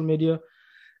my social media.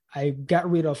 I got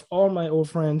rid of all my old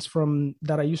friends from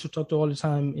that I used to talk to all the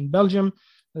time in Belgium.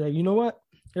 Like, you know what?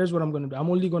 Here's what I'm going to do. I'm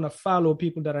only going to follow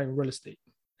people that are in real estate.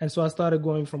 And so I started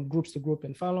going from groups to group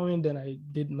and following. Then I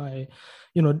did my,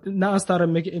 now I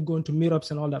started going to meetups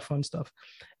and all that fun stuff.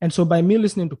 And so by me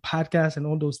listening to podcasts and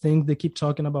all those things, they keep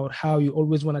talking about how you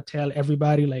always want to tell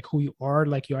everybody like who you are,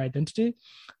 like your identity.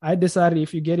 I decided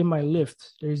if you get in my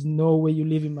Lyft, there's no way you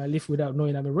live in my Lyft without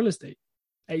knowing I'm in real estate.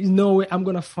 There's no way I'm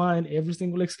going to find every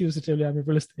single excuse to tell you I'm in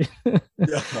real estate.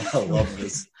 Yeah, I love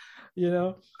this.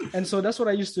 And so that's what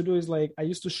I used to do is like I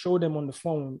used to show them on the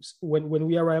phones when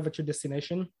we arrive at your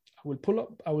destination. I will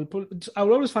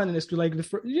always find an excuse like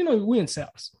we in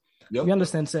sales. Yep. We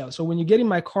understand sales. So when you get in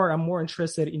my car, I'm more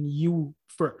interested in you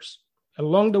first.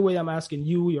 Along the way, I'm asking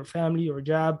you, your family, your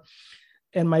job.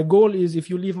 And my goal is if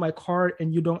you leave my car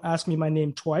and you don't ask me my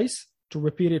name twice, to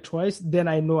repeat it twice, then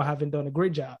I know I haven't done a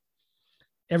great job.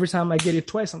 Every time I get it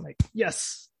twice, I'm like,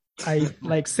 yes, I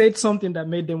like said something that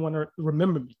made them want to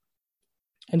remember me.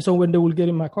 And so when they will get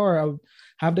in my car, I would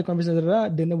have the conversation.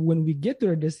 Then when we get to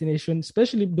their destination,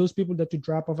 especially those people that you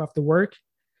drop off after work,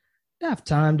 they have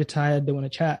time, they're tired, they want to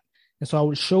chat. And so I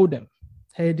would show them,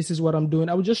 hey, this is what I'm doing.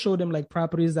 I would just show them like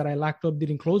properties that I locked up,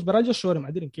 didn't close, but I just showed them.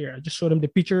 I didn't care. I just showed them the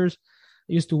pictures.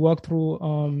 I used to walk through,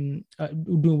 doing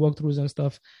walkthroughs and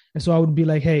stuff. And so I would be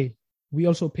like, hey, we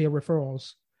also pay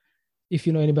referrals if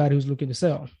you know anybody who's looking to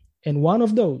sell. And one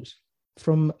of those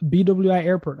from BWI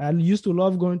Airport. I used to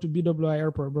love going to BWI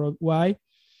Airport, bro. Why?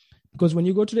 Because when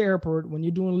you go to the airport, when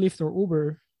you're doing Lyft or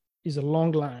Uber, it's a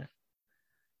long line,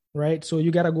 right? So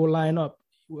you got to go line up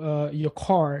your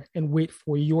car and wait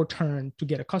for your turn to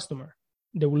get a customer.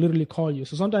 They will literally call you.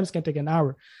 So sometimes it can take an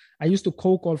hour. I used to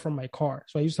cold call from my car.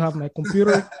 So I used to have my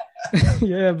computer.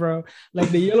 Yeah, bro.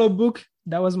 Like the yellow book,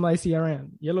 that was my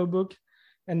CRM. Yellow book.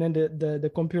 And then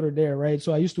the computer there, right?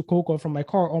 So I used to cold call from my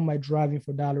car on my driving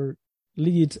for dollar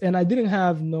leads. And I didn't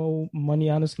have no money,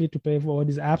 honestly, to pay for all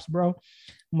these apps, bro.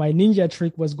 My ninja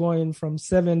trick was going from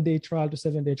 7-day trial to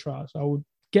 7-day trial. So I would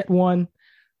get one,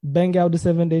 bang out the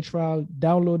 7-day trial,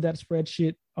 download that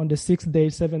spreadsheet. On the 6th day,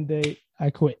 7th day,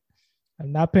 I quit.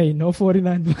 I'm not paying no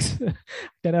 $49.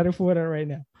 Cannot afford it right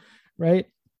now, right?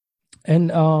 And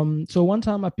so one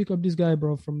time I pick up this guy,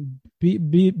 bro, from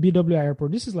BWI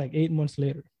Airport. This is like 8 months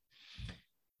later.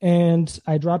 And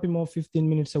I drop him off 15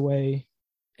 minutes away.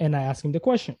 And I ask him the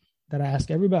question that I ask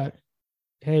everybody.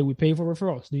 Hey, we pay for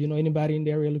referrals. Do you know anybody in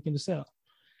the area looking to sell?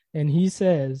 And he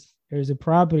says, there's a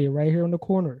property right here on the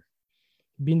corner,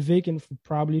 been vacant for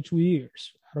probably 2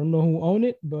 years. I don't know who owned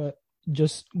it, but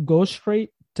just go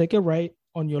straight, take a right.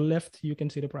 On your left, you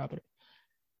can see the property.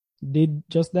 Did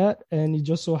just that. And it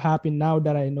just so happened now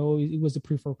that I know it was a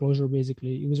pre-foreclosure,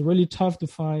 basically. It was really tough to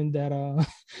find that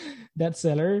that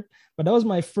seller. But that was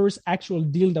my first actual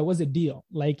deal. That was a deal.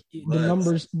 Like the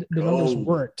numbers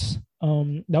worked.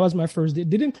 That was my first deal.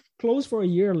 Didn't close for a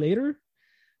year later,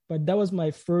 but that was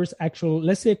my first actual,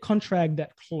 let's say, contract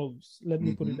that closed. Let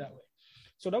me put it that way.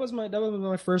 So that was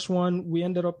my first one. We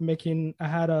ended up making,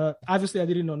 obviously I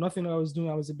didn't know nothing I was doing.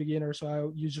 I was a beginner. So I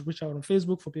used to reach out on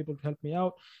Facebook for people to help me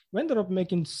out. We ended up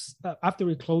making, after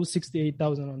we closed,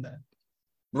 $68,000 on that.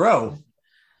 Bro,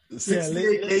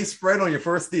 68K spread on your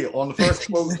first deal, on the first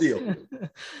closed deal.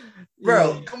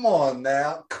 Bro, come on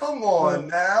now. Come on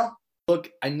now.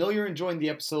 Look, I know you're enjoying the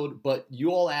episode, but you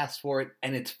all asked for it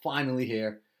and it's finally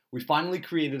here. We finally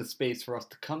created a space for us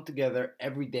to come together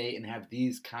every day and have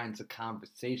these kinds of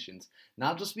conversations.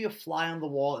 Not just be a fly on the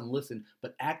wall and listen,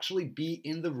 but actually be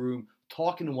in the room,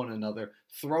 talking to one another,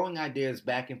 throwing ideas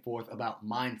back and forth about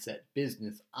mindset,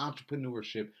 business,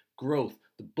 entrepreneurship, growth,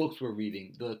 the books we're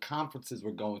reading, the conferences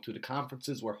we're going to, the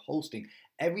conferences we're hosting,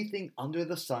 everything under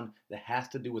the sun that has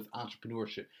to do with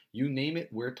entrepreneurship. You name it,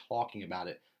 we're talking about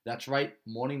it. That's right,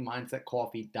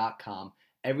 morningmindsetcoffee.com.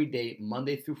 Every day,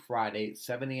 Monday through Friday,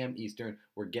 7 a.m. Eastern,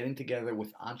 we're getting together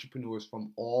with entrepreneurs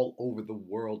from all over the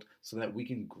world so that we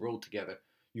can grow together.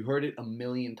 You heard it a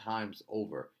million times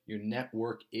over. Your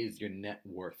network is your net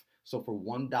worth. So for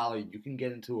 $1, you can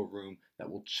get into a room that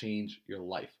will change your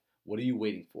life. What are you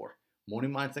waiting for?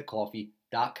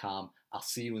 morningmindsetcoffee.com. I'll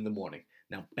see you in the morning.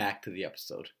 Now back to the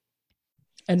episode.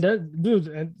 And that, dude,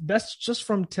 and that's just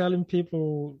from telling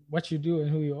people what you do and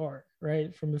who you are,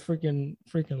 right? From the freaking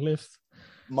lift.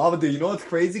 Mama, dude, you know what's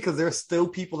crazy? Because there are still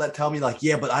people that tell me like,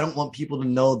 yeah, but I don't want people to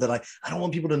know that I don't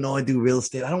want people to know I do real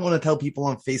estate. I don't want to tell people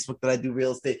on Facebook that I do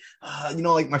real estate.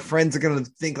 Like my friends are going to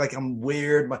think like I'm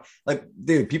weird.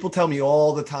 Dude, people tell me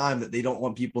all the time that they don't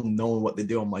want people knowing what they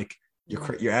do. I'm like,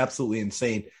 you're absolutely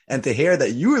insane. And to hear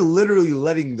that you are literally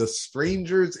letting the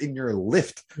strangers in your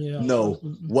lift know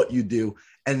what you do.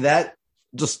 And that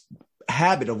just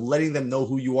habit of letting them know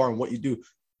who you are and what you do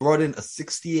brought in a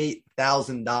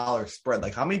 $68,000 spread.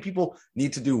 Like, how many people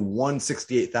need to do one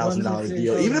 $68,000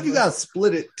 deal? Even if you got to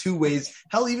split it 2 ways,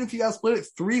 hell, even if you got to split it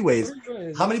 3 ways,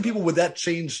 how many people would that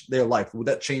change their life? Would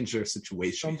that change their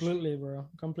situation? Completely, bro.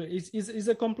 Completely. It's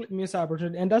a complete missed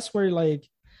opportunity. And that's where, like,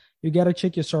 you got to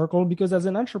check your circle, because as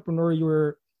an entrepreneur,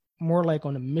 you're more like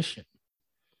on a mission,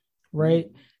 right?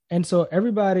 Mm-hmm. And so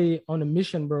everybody on a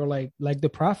mission, bro, like the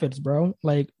prophets, bro,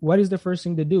 like, what is the first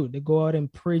thing they do? They go out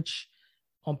and preach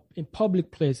in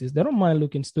public places. They don't mind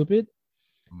looking stupid.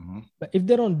 Mm-hmm. But if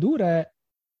they don't do that,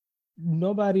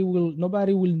 nobody will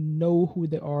know who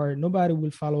they are. Nobody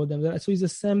will follow them. So it's the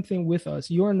same thing with us.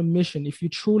 You're on a mission. If you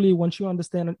truly, once you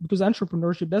understand, because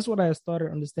entrepreneurship, that's what I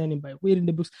started understanding by reading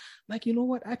the books. Like, you know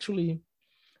what? Actually,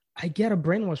 I gotta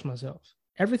brainwash myself.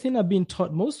 Everything I've been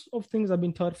taught, most of things I've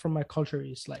been taught from my culture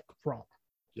is like wrong.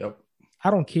 Yep. I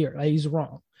don't care. Like, it's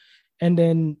wrong. And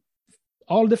then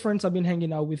all the friends I've been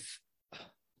hanging out with,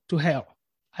 to hell.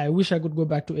 I wish I could go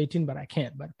back to 18, but I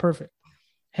can't. But perfect.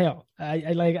 Hell.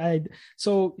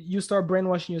 So you start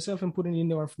brainwashing yourself and putting in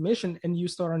the information, and you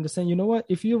start understanding, you know what?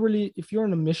 If you're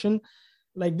on a mission,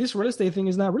 like, this real estate thing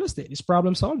is not real estate. It's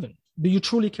problem solving. Do you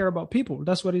truly care about people?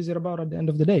 That's what it's about at the end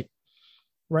of the day.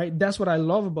 Right? That's what I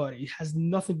love about it. It has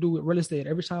nothing to do with real estate.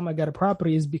 Every time I got a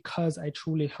property is because I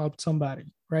truly helped somebody.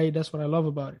 Right? That's what I love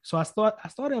about it. So I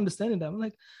started understanding that. I'm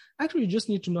like, actually, you just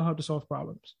need to know how to solve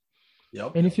problems.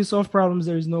 Yep. And if you solve problems,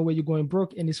 there is no way you're going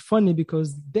broke. And it's funny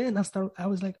because then I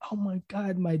was like, oh my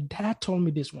God, my dad told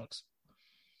me this once.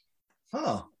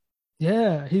 Huh.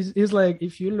 Yeah. He's like,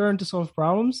 if you learn to solve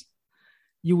problems,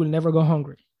 you will never go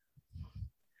hungry.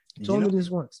 He told me this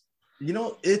once.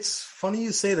 It's funny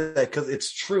you say that, because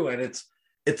it's true. And it's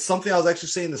something I was actually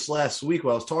saying this last week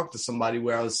where I was talking to somebody,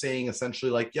 where I was saying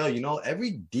essentially like, yo,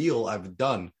 every deal I've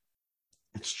done,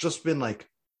 it's just been like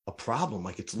a problem.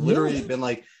 Like, it's literally been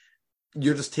like,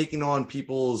 you're just taking on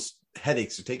people's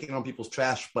headaches, you're taking on people's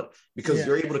trash, but because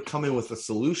you're able to come in with a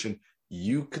solution,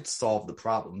 you could solve the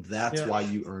problem. That's why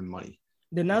you earn money.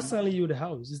 They're not selling you the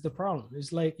house. Is the problem.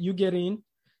 It's like, you get in,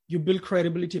 you build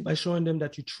credibility by showing them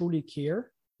that you truly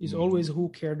care. It's always who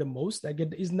care the most.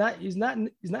 It's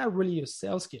not really your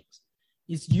sales skills.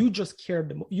 It's you just care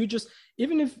the most. You just,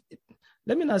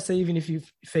 let me not say even if you're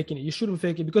faking it, you shouldn't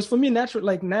fake it. Because for me,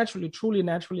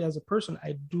 naturally as a person,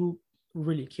 I do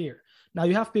really care. Now,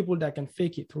 you have people that can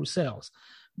fake it through sales,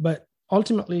 but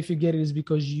ultimately, if you get it, is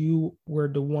because you were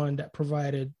the one that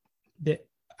provided the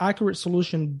accurate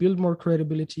solution, build more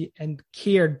credibility, and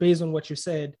cared based on what you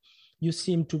said. You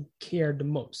seem to care the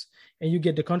most, and you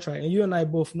get the contract. And you and I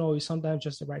both know it's sometimes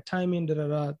just the right timing,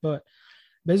 But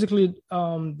basically,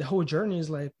 the whole journey is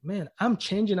like, man, I'm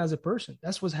changing as a person.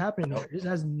 That's what's happening here. This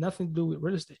has nothing to do with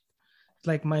real estate. It's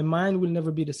like my mind will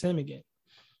never be the same again,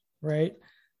 right?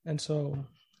 And so,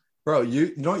 bro,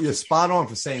 you're spot on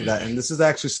for saying that. And this is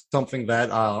actually something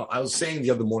that I was saying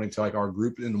the other morning to like our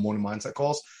group in the morning mindset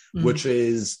calls, which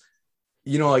is,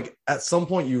 like at some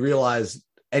point you realize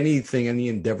any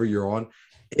endeavor you're on,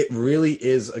 it really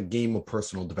is a game of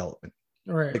personal development.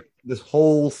 Right. Like this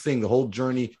whole thing, the whole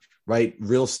journey, right?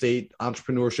 Real estate,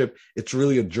 entrepreneurship, it's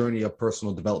really a journey of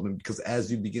personal development, because as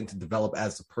you begin to develop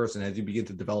as a person, as you begin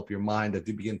to develop your mind, as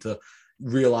you begin to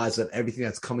realize that everything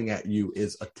that's coming at you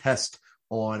is a test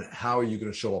on how are you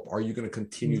going to show up? Are you going to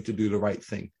continue to do the right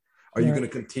thing? Are you going to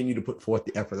continue to put forth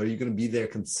the effort? Are you going to be there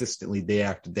consistently day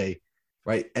after day?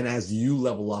 Right. And as you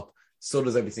level up, so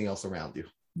does everything else around you.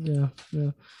 Yeah.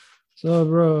 So,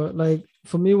 bro, like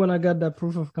for me, when I got that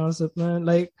proof of concept, man,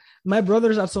 like my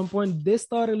brothers at some point, they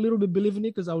started a little bit believing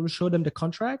it because I would show them the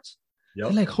contracts. Yep.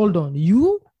 They're like, hold on,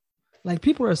 like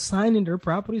people are signing their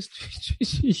properties to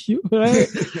you, right?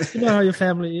 You know how your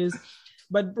family is.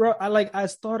 But bro,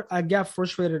 I got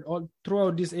frustrated all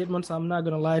throughout these 8 months. I'm not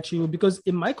going to lie to you, because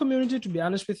in my community, to be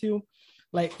honest with you,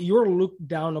 like you're looked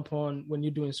down upon when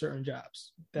you're doing certain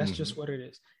jobs. That's just what it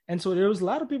is. And so there was a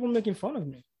lot of people making fun of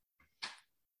me.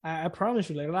 I promise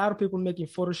you, like a lot of people making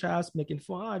photoshops, making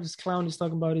fun. Oh, this clown is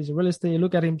talking about his real estate.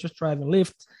 Look at him just driving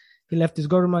Lyft. He left his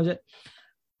government jet.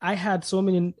 I had so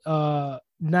many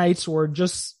nights or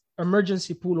just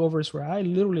emergency pullovers where I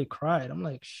literally cried. I'm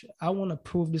like, I want to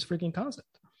prove this freaking concept,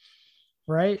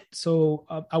 right? So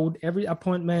I would every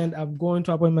appointment, I'm going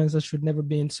to appointments I should never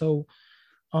been. So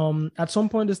at some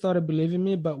point they started believing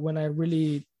me, but when I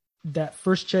really that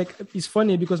first check is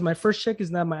funny because my first check is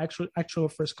not my actual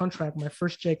first contract. My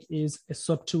first check is a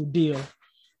sub 2 deal,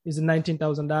 is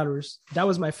 $19,000. That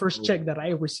was my first check that I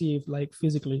received like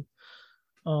physically.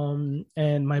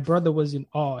 And my brother was in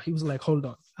awe. He was like, hold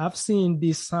on, I've seen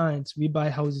these signs. We buy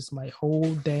houses my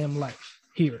whole damn life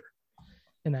here.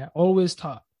 And I always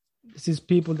thought this is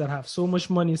people that have so much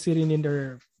money sitting in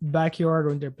their backyard or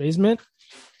in their basement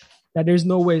that there's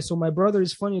no way. So my brother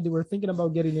is funny. They were thinking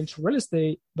about getting into real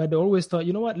estate, but they always thought,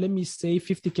 you know what, let me save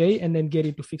 $50K and then get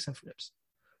into fix and flips.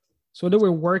 So they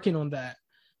were working on that.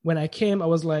 When I came, I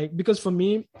was like, because for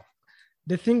me,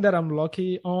 the thing that I'm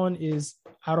lucky on is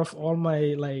out of all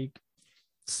my like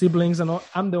siblings and all,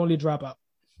 I'm the only dropout.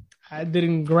 I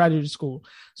didn't graduate school.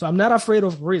 So I'm not afraid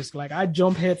of risk. Like I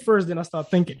jump head first, then I start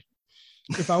thinking.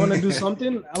 If I want to do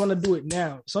something, I want to do it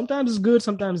now. Sometimes it's good,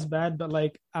 sometimes it's bad, but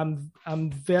like I'm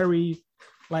very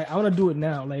like I want to do it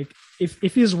now. Like if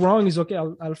it's wrong, it's okay.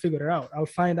 I'll figure it out. I'll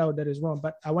find out that it's wrong,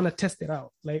 but I want to test it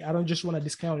out. Like I don't just want to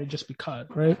discount it just because,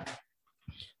 right?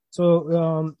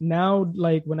 So now,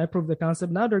 like when I prove the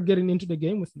concept, now they're getting into the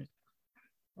game with me.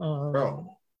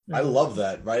 Bro, I love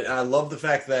that, right? And I love the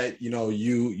fact that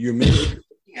you're making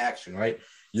action, right?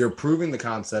 You're proving the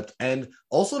concept, and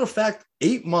also the fact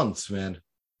 8 months, man.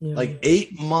 Yeah. Like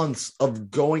 8 months of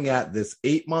going at this,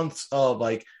 8 months of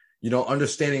like,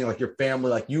 understanding like your family,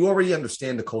 like you already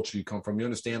understand the culture you come from. You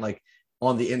understand like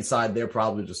on the inside, they're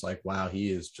probably just like, wow,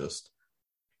 he's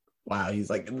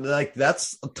like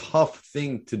that's a tough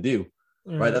thing to do,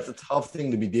 right? That's a tough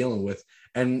thing to be dealing with.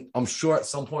 And I'm sure at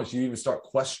some point you even start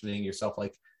questioning yourself,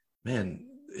 like, man,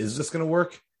 is this going to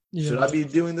work? Yeah. Should I be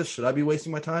doing this? Should I be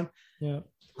wasting my time? Yeah.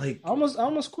 Like I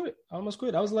almost quit. I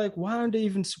was like, why aren't they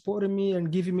even supporting me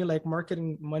and giving me like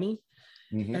marketing money?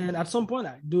 Mm-hmm. And at some point,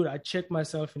 I checked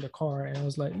myself in the car and I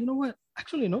was like, you know what?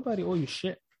 Actually, nobody owe you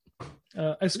shit.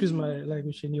 Excuse my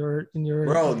language in your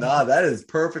bro. Nah, that is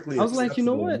perfectly. I was like, you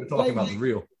know what? We're talking about the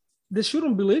real. They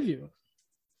shouldn't believe you.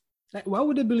 Like, why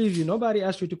would they believe you? Nobody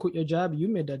asked you to quit your job. You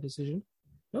made that decision.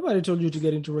 Nobody told you to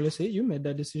get into real estate. You made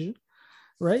that decision,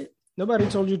 right? Nobody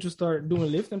told you to start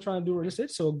doing Lyft and trying to do real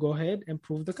estate. So go ahead and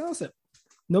prove the concept.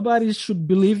 Nobody should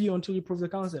believe you until you prove the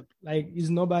concept. Like, it's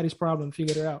nobody's problem.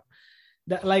 Figure it out.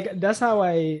 That's how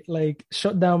I like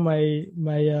shut down my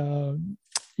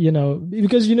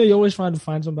because you're always trying to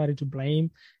find somebody to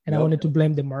blame, and I wanted to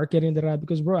blame the marketing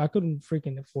because bro, I couldn't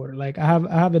freaking afford it. Like I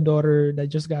have a daughter that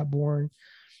just got born,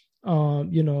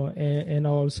 and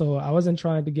also I wasn't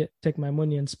trying to take my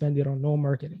money and spend it on no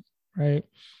marketing, right?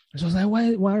 So I was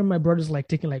like, why are my brothers like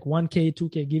taking like $1K,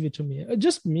 $2K, give it to me,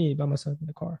 just me by myself in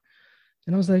the car?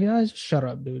 And I was like, just shut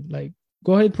up, dude. Like,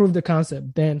 go ahead, prove the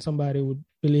concept. Then somebody would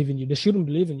believe in you. They shouldn't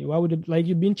believe in you. Why would it? Like,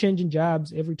 you've been changing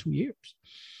jobs every 2 years.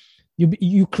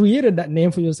 You created that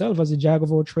name for yourself as a jack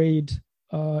of all trades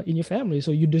in your family,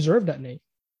 so you deserve that name.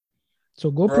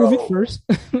 So go prove it first.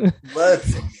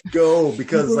 Let's go,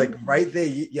 because like right there,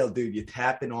 dude, you're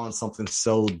tapping on something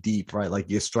so deep, right? Like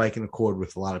you're striking a chord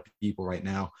with a lot of people right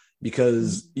now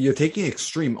because you're taking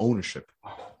extreme ownership,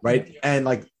 right? And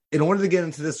like in order to get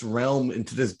into this realm,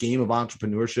 into this game of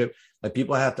entrepreneurship, like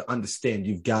people have to understand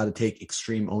you've got to take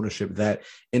extreme ownership that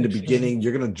in the beginning,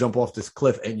 you're going to jump off this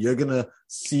cliff and you're going to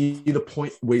see the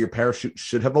point where your parachute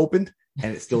should have opened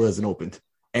and it still hasn't opened.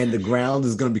 And the ground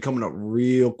is going to be coming up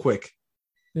real quick.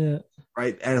 Yeah.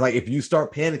 Right. And like, if you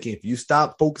start panicking, if you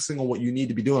stop focusing on what you need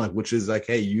to be doing, like, which is like,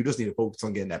 hey, you just need to focus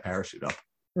on getting that parachute up.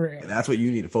 Right. And that's what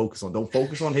you need to focus on. Don't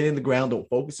focus on hitting the ground. Don't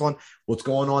focus on what's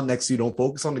going on next to you. Don't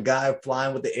focus on the guy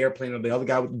flying with the airplane or the other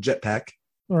guy with the jetpack.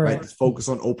 Right. Just focus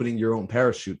on opening your own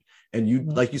parachute. And you,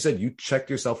 like you said, you check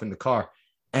yourself in the car.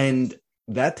 And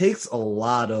that takes a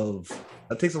lot of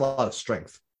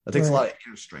strength. That takes a lot of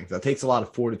inner strength. That takes a lot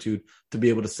of fortitude to be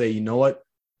able to say, you know what?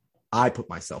 I put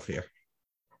myself here.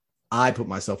 I put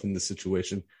myself in this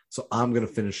situation. So I'm going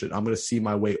to finish it. I'm going to see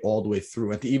my way all the way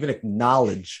through. And to even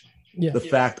acknowledge the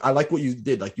fact, I like what you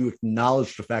did. Like you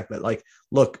acknowledged the fact that like,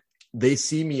 look, they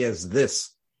see me as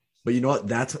this, but you know what?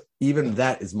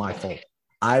 That is my fault.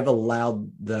 I've allowed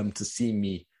them to see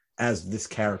me as this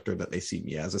character that they see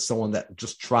me as someone that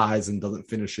just tries and doesn't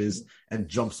finishes and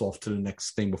jumps off to the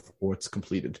next thing before it's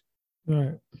completed.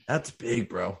 Right. That's big,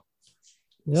 bro.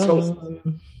 Yeah. So,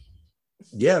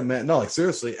 yeah, man. No, like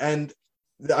seriously. And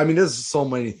I mean, there's so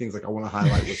many things like I want to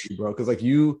highlight with you, bro, because like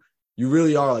you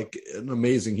really are like an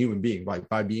amazing human being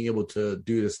by being able to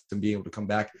do this and being able to come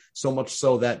back, so much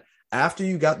so that after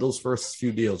you got those first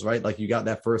few deals, right? Like you got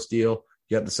that first deal,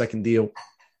 you got the second deal,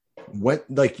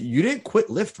 like you didn't quit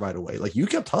Lyft right away. Like you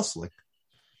kept hustling.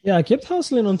 Yeah, I kept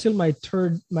hustling until my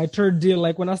third deal,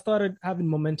 like when I started having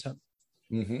momentum.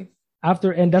 Mm-hmm.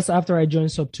 That's after I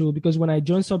joined Sub 2, because when I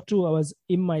joined Sub 2, I was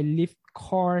in my Lyft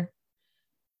car,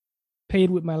 paid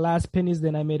with my last pennies.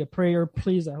 Then I made a prayer.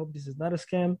 Please, I hope this is not a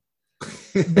scam.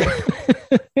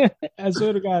 I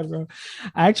swear to God, bro.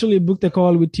 I actually booked a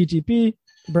call with TTP,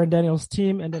 Brent Daniels'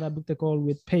 team, and then I booked a call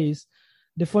with Pace.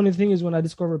 The funny thing is when I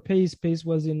discovered Pace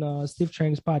was in Steve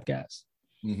Chang's podcast.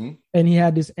 Mm-hmm. And he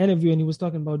had this interview and he was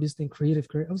talking about this thing, creative.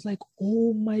 I was like,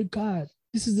 oh my God,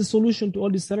 this is the solution to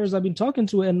all these sellers I've been talking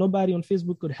to, and nobody on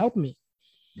Facebook could help me.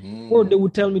 Or they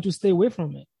would tell me to stay away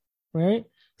from it, right?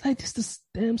 Like, this is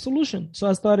the damn solution. So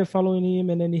I started following him,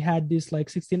 and then he had this like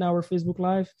 16-hour Facebook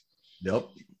Live. Yep.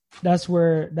 That's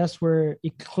where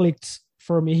it clicked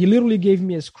for me. He literally gave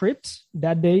me a script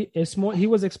that day. He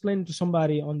was explaining to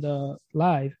somebody on the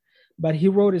live, but he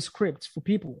wrote a script for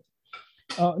people.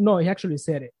 No, he actually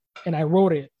said it, and I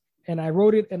wrote it, and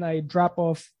I dropped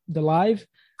off the live.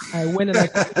 I went and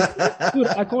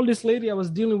I called this lady I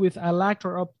was dealing with. I locked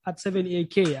her up at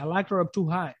 78K. I locked her up too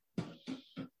high,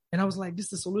 and I was like, "This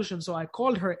is the solution." So I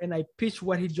called her and I pitched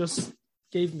what he just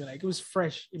gave me. Like, it was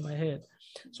fresh in my head.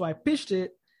 So I pitched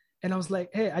it, and I was like,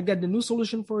 "Hey, I got the new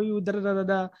solution for you. Da da da da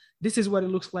da. This is what it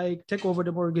looks like. Take over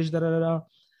the mortgage. Da da da da."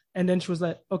 And then she was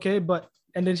like, "Okay, but."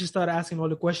 And then she started asking all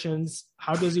the questions.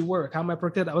 How does it work? How am I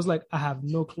protected? I was like, I have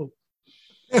no clue.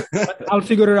 I'll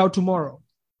figure it out tomorrow.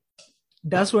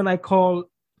 That's when I called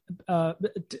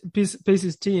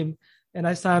Pace's team, and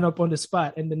I signed up on the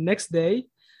spot. And the next day,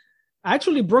 I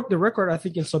actually broke the record, I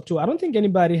think, in Sub 2. I don't think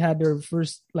anybody had their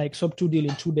first like Sub 2 deal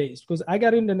in 2 days, because I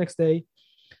got in the next day,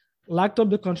 locked up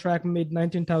the contract, made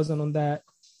 19,000 on that,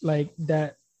 like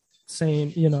that.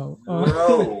 Same,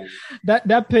 Bro.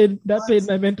 that paid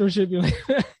my mentorship.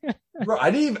 Bro,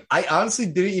 I honestly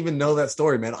didn't even know that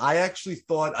story, man. I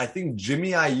think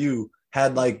Jimmy IU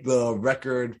had like the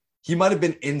record. He might have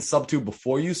been in Sub 2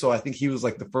 before you, so I think he was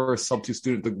like the first Sub 2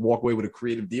 student to walk away with a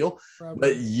creative deal. Probably.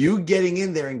 But you getting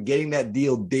in there and getting that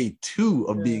deal day 2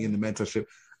 of being in the mentorship,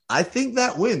 I think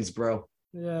that wins, bro.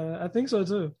 Yeah, I think so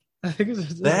too.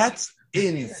 That's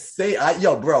insane.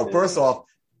 First off,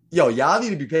 y'all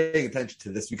need to be paying attention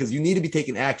to this, because you need to be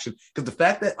taking action. Because the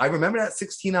fact that I remember that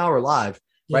 16-hour live,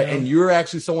 right? And you're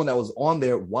actually someone that was on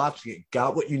there watching it,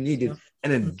 got what you needed,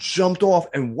 and then jumped off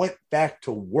and went back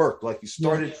to work. Like you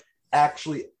started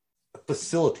actually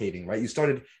facilitating, right? You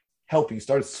started helping, you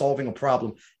started solving a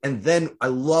problem. And then I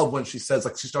love when she says,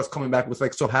 like, she starts coming back with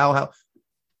like, so how,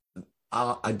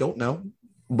 I don't know,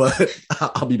 but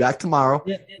I'll be back tomorrow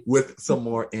with some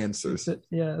more answers.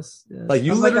 Yes. Like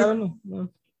you literally, I don't know.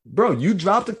 Bro, you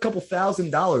dropped a couple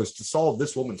 $1,000s to solve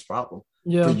this woman's problem.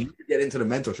 Yeah. For you to get into the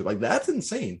mentorship. Like, that's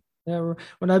insane. Yeah.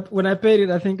 When I paid it,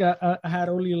 I think I had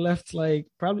only left like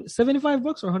probably $75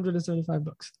 or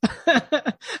 $175.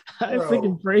 I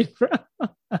freaking prayed, bro.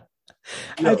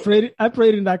 I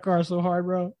prayed in that car so hard,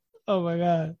 bro. Oh my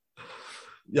God.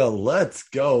 Yo, let's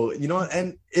go.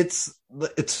 And it's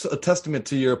a testament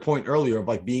to your point earlier of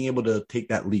like being able to take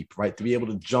that leap, right? To be able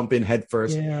to jump in head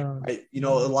first. Yeah. Right? A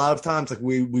lot of times like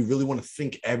we really want to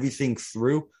think everything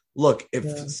through. Look,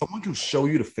 if someone can show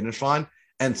you the finish line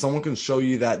and someone can show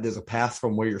you that there's a path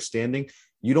from where you're standing,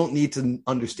 you don't need to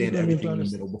understand everything in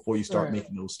the middle before you start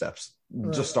making those steps.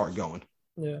 Just start going.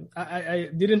 Yeah. I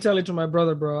didn't tell it to my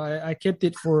brother, bro. I kept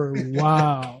it for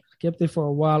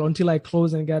a while. Until I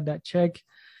closed and got that check.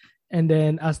 And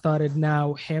then I started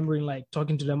now hammering, like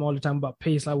talking to them all the time about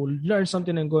Pace. I would learn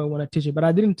something and go and want to teach it. But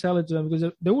I didn't tell it to them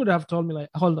because they would have told me like,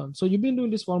 hold on. So you've been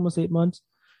doing this for almost 8 months,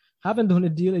 haven't done a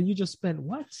deal, and you just spent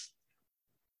what?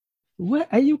 What?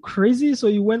 Are you crazy? So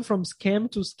you went from scam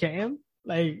to scam?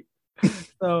 Like,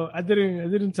 so I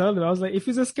didn't tell them. I was like, if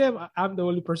it's a scam, I'm the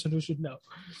only person who should know.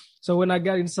 So when I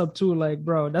got in Sub 2, like,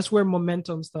 bro, that's where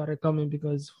momentum started coming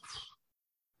because,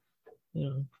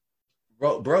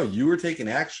 Bro, you were taking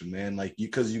action, man. Like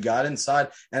because you got inside,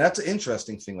 and that's an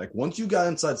interesting thing. Like once you got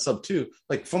inside Sub 2,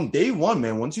 like from day one,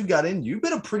 man. Once you got in, you've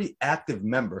been a pretty active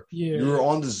member. Yeah. You were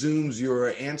on the Zooms, you were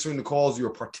answering the calls, you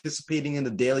were participating in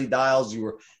the daily dials.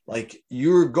 You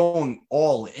were going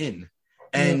all in,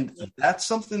 and that's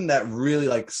something that really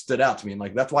like stood out to me. And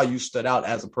like that's why you stood out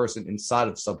as a person inside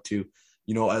of Sub 2.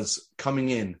 As coming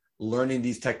in, learning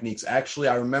these techniques? Actually,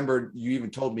 I remember you even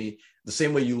told me the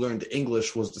same way you learned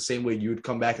English was the same way you would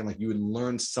come back and like you would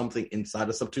learn something inside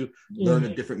of Sub 2, learn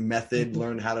a different method,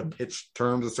 learn how to pitch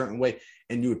terms a certain way,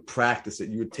 and you would practice it.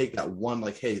 You would take that one,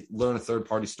 like, hey, learn a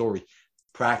third-party story,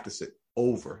 practice it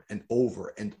over and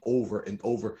over and over and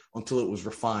over until it was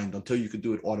refined, until you could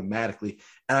do it automatically.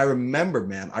 And I remember,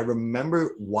 man,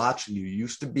 watching you. You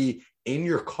used to be in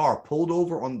your car, pulled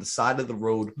over on the side of the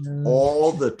road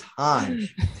all the time,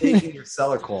 taking your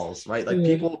seller calls, right? Like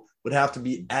people would have to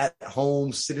be at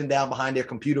home, sitting down behind their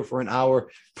computer for an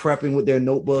hour, prepping with their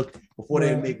notebook before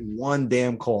they would make one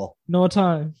damn call. No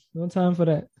time for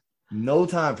that. No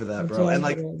time for that, bro. And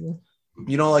like,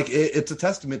 you know, like it's a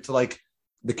testament to like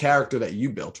the character that you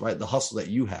built, right? The hustle that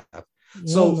you have.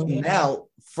 So now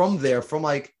from there, from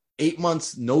like 8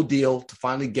 months, no deal, to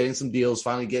finally getting some deals,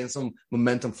 finally getting some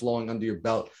momentum flowing under your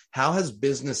belt, how has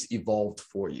business evolved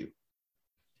for you?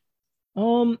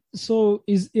 So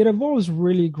it evolves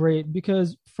really great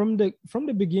because from the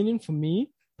beginning for me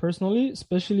personally,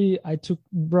 especially I took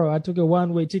a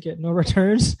one-way ticket, no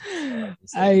returns.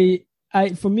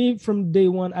 For me from day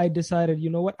one, I decided, you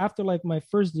know what, after like my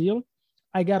first deal,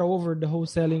 I got over the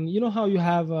wholesaling. You know how you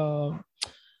have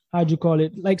how'd you call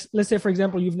it? Like, let's say, for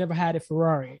example, you've never had a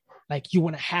Ferrari. Like, you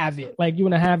want to have it.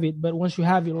 But once you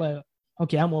have it, you're like,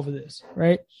 okay, I'm over this,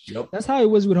 right? Yep. That's how it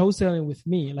was with wholesaling with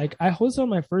me. Like, I wholesaled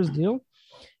my first deal,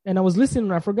 and I was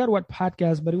listening. I forgot what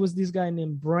podcast, but it was this guy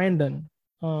named Brandon,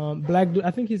 black dude.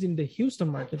 I think he's in the Houston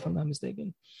market, if I'm not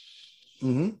mistaken.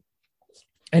 Mm-hmm.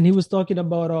 And he was talking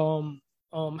about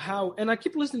how, and I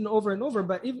keep listening over and over,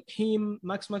 but even him,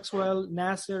 Max Maxwell,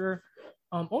 Nasser,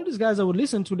 all these guys I would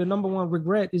listen to, the number one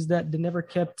regret is that they never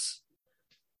kept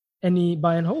any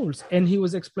buy and holds. And he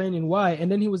was explaining why. And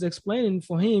then he was explaining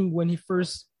for him when he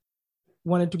first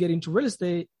wanted to get into real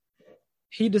estate,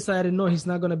 he decided, no, he's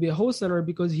not going to be a wholesaler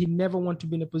because he never want to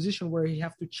be in a position where he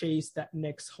have to chase that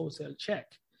next wholesale check.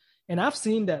 And I've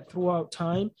seen that throughout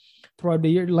the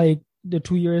year, like the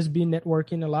 2 years being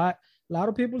networking a lot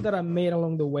of people that I made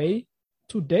along the way,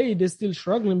 today they're still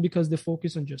struggling because they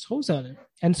focus on just wholesaling.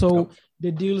 And so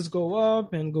the deals go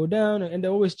up and go down and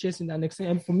they're always chasing that next thing.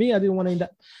 And for me, I didn't want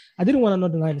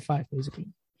another 9 to 5, basically.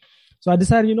 So I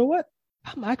decided, you know what?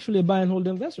 I'm actually a buy and hold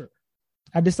investor.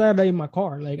 I decided that in my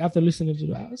car, like after listening to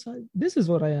that, I was like, this is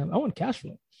what I am. I want cash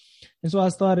flow. And so I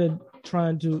started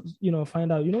trying to,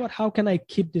 find out, you know what, how can I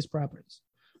keep these properties?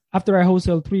 After I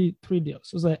wholesaled three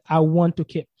deals, I was like, I want to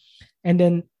keep. And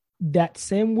then that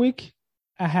same week,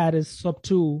 I had a Sub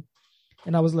 2,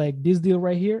 and I was like, this deal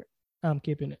right here, I'm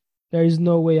keeping it. There is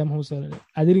no way I'm wholesaling it.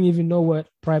 I didn't even know what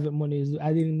private money is.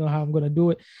 I didn't know how I'm going to do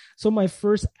it. So my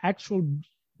first actual,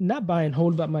 not buy and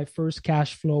hold, but my first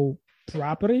cash flow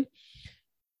property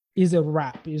is a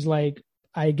wrap. It's like,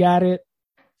 I got it,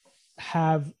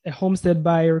 have a homestead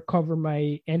buyer cover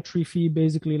my entry fee,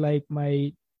 basically like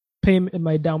my payment,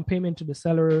 my down payment to the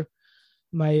seller,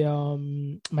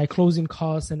 my closing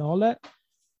costs and all that.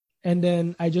 And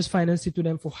then I just financed it to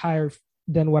them for higher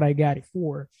than what I got it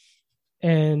for.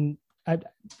 And I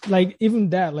like, even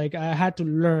that, like I had to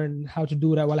learn how to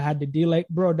do that while I had the deal. Like,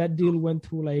 bro, that deal went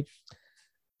through like,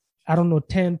 I don't know,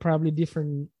 10 probably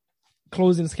different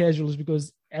closing schedules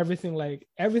because everything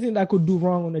that I could do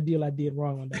wrong on the deal, I did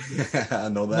wrong on that deal. I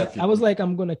know that. I was like,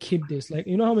 I'm going to keep this. Like,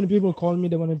 you know how many people called me,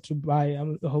 they wanted to buy.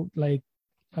 I'm like,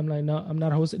 no, I'm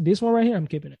not hosting. This one right here, I'm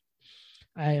keeping it.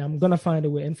 I am going to find a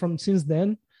way. And since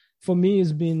then, for me,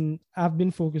 I've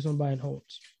been focused on buying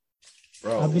holds.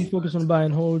 Bro. I've been focused on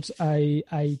buying holds.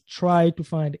 I try to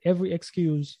find every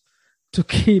excuse to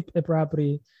keep a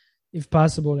property if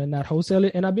possible and not wholesale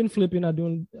it. And I've been flipping. I've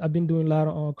been doing a lot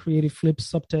of creative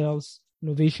flips, subtails,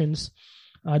 innovations.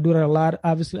 I do that a lot.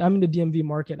 Obviously, I'm in the DMV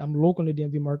market. I'm local in the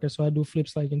DMV market, so I do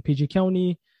flips like in PG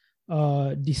County,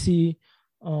 DC,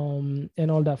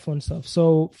 and all that fun stuff.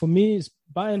 So for me, it's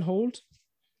buy and hold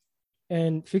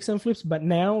and fix and flips. But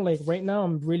now, like right now,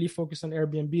 I'm really focused on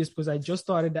Airbnbs because I just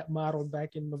started that model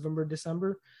back in November,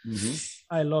 December.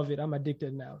 Mm-hmm. I love it. I'm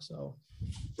addicted now. So,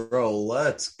 bro,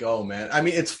 let's go, man. I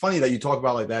mean, it's funny that you talk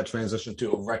about like that transition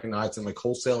to recognizing like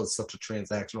wholesale is such a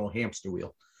transactional hamster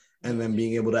wheel. And then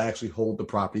being able to actually hold the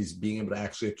properties, being able to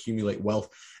actually accumulate wealth,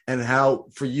 and how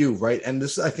for you, right? And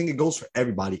this, I think it goes for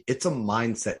everybody. It's a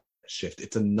mindset shift.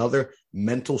 It's another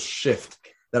mental shift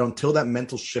that until that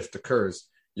mental shift occurs,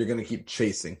 you're going to keep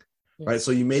chasing, right? So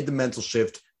you made the mental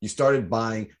shift. You started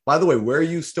buying. By the way, where are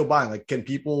you still buying? Like, can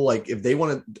people, like, if they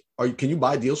want to, can you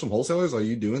buy deals from wholesalers? Are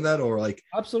you doing that, or like?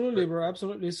 Absolutely, bro.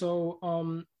 Absolutely.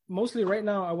 So, mostly right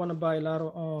now, I want to buy a lot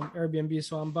of Airbnb.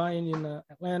 So I'm buying in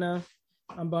Atlanta.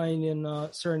 I'm buying in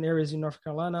certain areas in North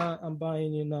Carolina. I'm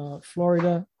buying in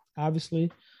Florida, obviously.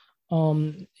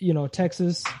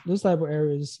 Texas, those type of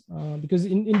areas. Because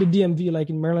in the DMV, like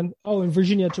in Maryland, in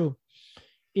Virginia too.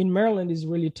 In Maryland, it's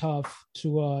really tough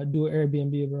to do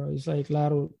Airbnb, bro. It's like a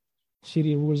lot of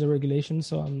shitty rules and regulations.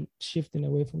 So I'm shifting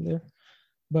away from there.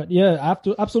 But yeah,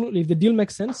 absolutely. If the deal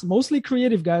makes sense, mostly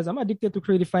creative, guys. I'm addicted to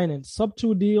creative finance. Sub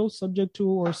 2 deals, subject to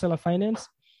or seller finance.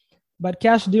 But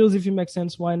cash deals, if it makes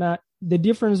sense, why not? The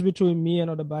difference between me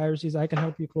and other buyers is I can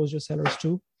help you close your sellers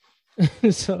too.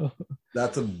 So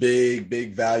that's a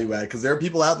big value add, because there are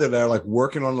people out there that are like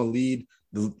working on a lead.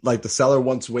 Like the seller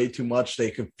wants way too much.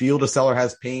 They can feel the seller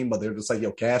has pain, but they're just like,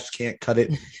 yo, cash can't cut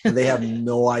it. And they have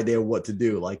no idea what to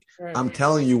do. Like, right. I'm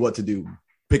telling you what to do.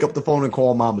 Pick up the phone and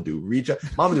call Mamadou. Reach out.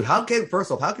 Mamadou, how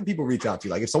can people reach out to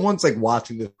you? Like if someone's like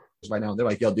watching this right now, they're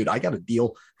like, yo, dude, I got a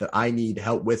deal that I need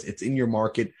help with. It's in your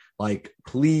market. Like,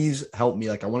 please help me.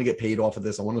 Like, I want to get paid off of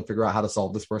this. I want to figure out how to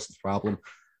solve this person's problem.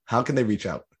 How can they reach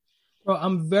out? Well,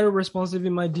 I'm very responsive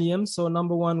in my DM. So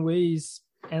number one way is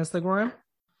Instagram.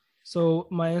 So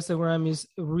my Instagram is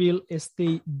Real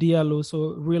Estate Diallo.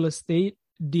 So Real Estate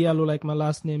Diallo, like my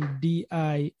last name,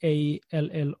 Diallo.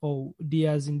 D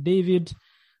as in David,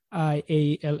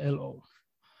 IALLO.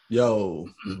 Yo,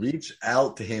 reach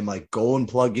out to him. Like, go and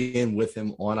plug in with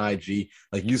him on IG.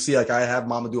 Like, you see, like I have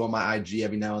Mamadou on my IG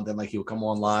every now and then. Like, he'll come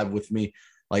on live with me.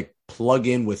 Like, plug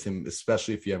in with him,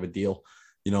 especially if you have a deal.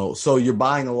 So you're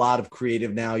buying a lot of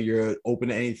creative now. You're open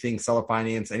to anything, seller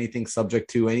finance, anything subject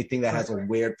to, anything that has a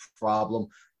weird problem.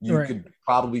 You could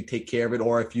probably take care of it.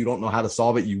 Or if you don't know how to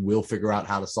solve it, you will figure out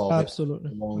how to solve it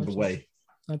along the way.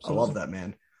 Absolutely. I love that,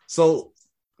 man. So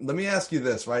let me ask you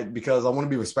this, right? Because I want to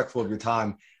be respectful of your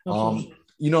time.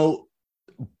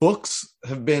 Books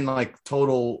have been like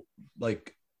total,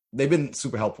 like they've been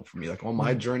super helpful for me. Like on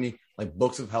my journey, like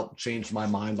books have helped change my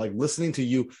mind. Like listening to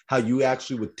you, how you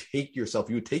actually would take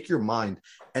your mind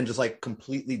and just like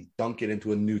completely dunk it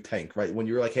into a new tank, right? When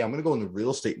you're like, hey, I'm going to go into real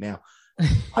estate now.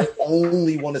 I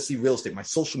only want to see real estate. My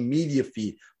social media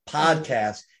feed,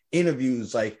 podcasts,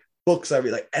 interviews, like books,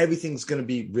 everything's going to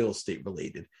be real estate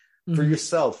related. For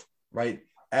yourself, right?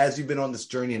 As you've been on this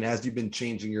journey and as you've been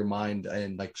changing your mind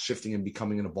and like shifting and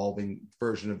becoming an evolving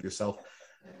version of yourself,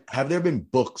 have there been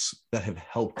books that have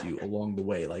helped you along the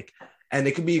way? Like, and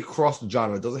it could be across the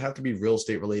genre. It doesn't have to be real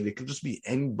estate related. It could just be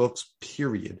any books,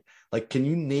 period. Like, can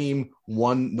you name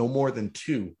one, no more than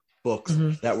two books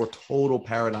that were total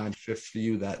paradigm shifts for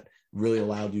you that really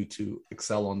allowed you to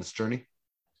excel on this journey?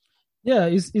 Yeah,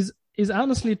 is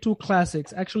honestly two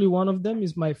classics. Actually, one of them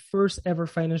is my first ever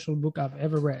financial book I've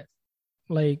ever read.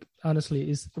 Like, honestly,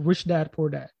 is Rich Dad, Poor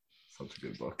Dad. Such a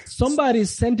good book. Somebody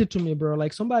sent it to me, bro.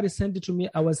 Like somebody sent it to me.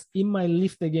 I was in my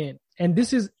lift again. And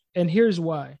here's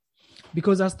why.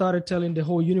 Because I started telling the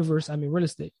whole universe I'm in real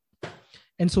estate.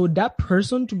 And so that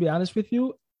person, to be honest with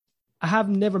you, I have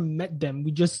never met them.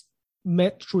 We just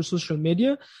met through social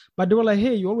media, but they were like,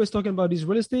 hey, you're always talking about this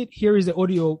real estate. Here is the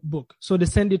audio book. So they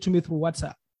sent it to me through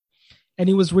WhatsApp. And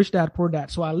it was Rich Dad, Poor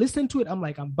Dad. So I listened to it. I'm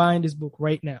like, I'm buying this book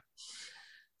right now.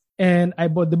 And I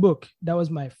bought the book. That was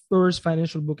my first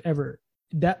financial book ever.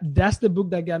 That's the book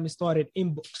that got me started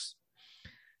in books.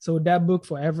 So that book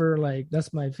forever, like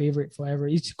that's my favorite forever.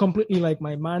 It's completely like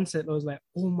my mindset. I was like,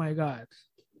 oh my God.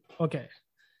 Okay.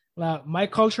 Like my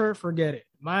culture, forget it.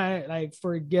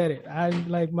 Forget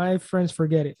it. My friends,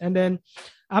 forget it. And then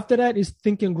after that is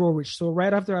Think and Grow Rich. So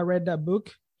right after I read that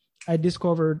book, I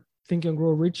discovered Think and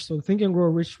Grow Rich. So Think and Grow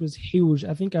Rich was huge.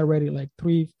 I think I read it like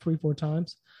three, 4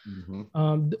 times.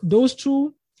 Those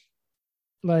two,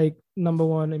 like number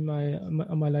one in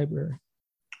my library.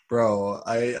 Bro,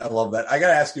 I love that. I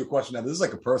gotta ask you a question now. This is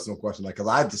like a personal question, like, because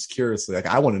I'm just curiously, like,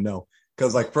 I want to know.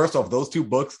 Because, like, first off, those 2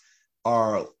 books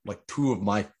are like 2 of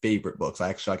my favorite books. I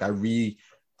actually, like,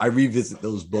 I revisit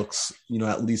those books,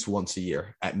 at least once a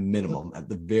year, at minimum, at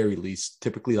the very least.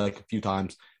 Typically, like a few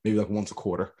times, maybe like once a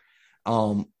quarter.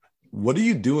 What are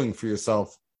you doing for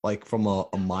yourself, like from a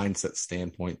mindset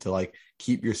standpoint, to like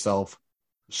keep yourself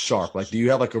sharp? Like, do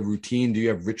you have like a routine? Do you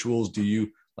have rituals? Do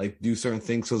you like do certain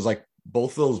things? So it's like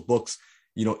both of those books,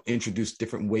 introduce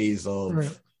different ways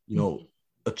of,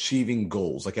 achieving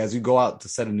goals. Like as you go out to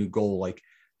set a new goal, like,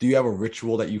 do you have a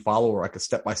ritual that you follow or like a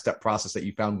step-by-step process that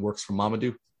you found works for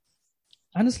Mamadou?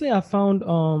 Honestly, I found,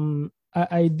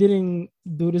 I didn't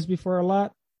do this before a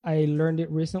lot. I learned it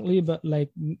recently, but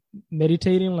like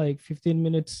meditating like 15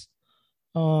 minutes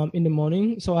in the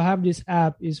morning. So I have this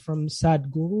app is from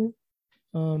Sadhguru.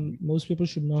 Most people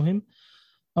should know him.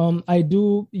 I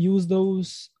do use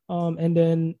those. And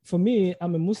then for me,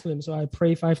 I'm a Muslim, so I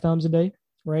pray 5 times a day,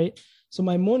 right? So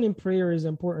my morning prayer is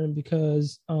important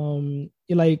because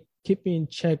it like keep me in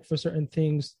check for certain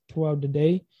things throughout the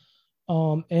day.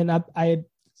 And I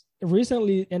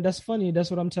recently, and that's funny,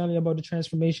 that's what I'm telling you about the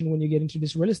transformation when you get into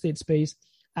this real estate space.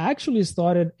 I actually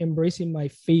started embracing my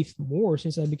faith more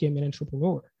since I became an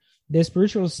entrepreneur. The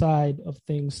spiritual side of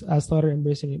things, I started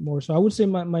embracing it more. So I would say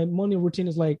my morning routine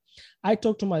is like, I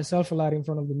talk to myself a lot in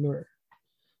front of the mirror,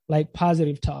 like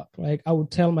positive talk. Like I would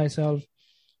tell myself,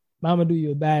 Mama, do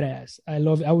you a badass. I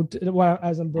love it. I would, while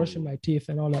as I'm brushing my teeth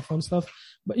and all that fun stuff.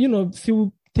 But,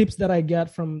 few tips that I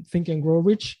got from Think and Grow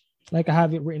Rich, like I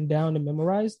have it written down and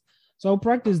memorized. So I'll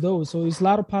practice those. So it's a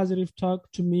lot of positive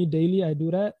talk to me daily. I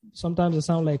do that. Sometimes I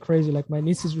sound like crazy. Like my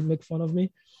nieces would make fun of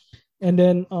me. And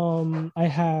then I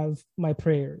have my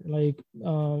prayer. Like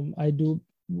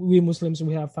we Muslims,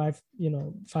 we have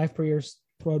five prayers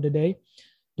throughout the day.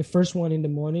 The first one in the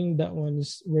morning, that one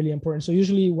is really important. So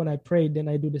usually when I pray, then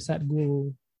I do the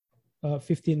Satguru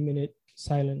 15-minute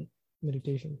silent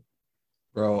meditation.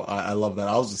 Bro, I love that.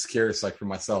 I was just curious, like for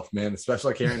myself, man,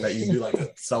 especially like hearing that you do like a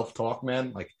self-talk,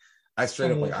 man. Like I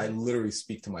straight up, like I literally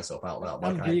speak to myself out loud.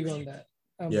 Like I'm big on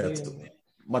that.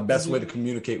 My best way to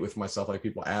communicate with myself. Like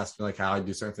people ask me like how I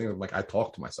do certain things. Like I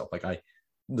talk to myself. Like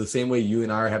the same way you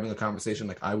and I are having a conversation,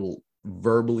 like I will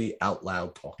verbally out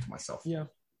loud talk to myself. Yeah.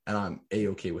 And I'm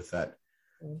A-okay with that.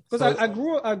 Because I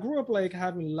grew up like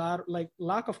having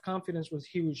lack of confidence was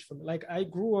huge for me. Like I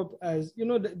grew up as,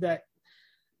 that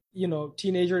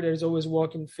teenager that is always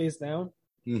walking face down.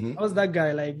 Mm-hmm. I was that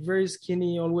guy, like very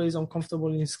skinny, always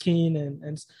uncomfortable in his skin.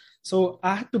 And so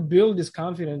I had to build this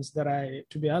confidence that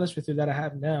to be honest with you, that I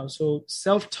have now. So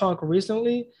self-talk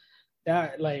recently,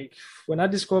 that like when I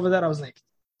discovered that, I was like,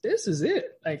 this is it.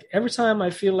 Like every time I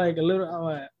feel like a little, I'm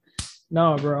like,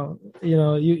 no, bro,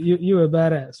 you're a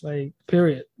badass, like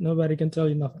period. Nobody can tell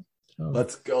you nothing. So.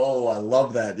 Let's go. I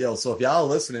love that. Yo, so if y'all are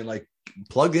listening, like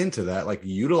plug into that, like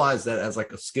utilize that as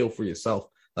like a skill for yourself.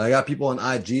 Like, I got people on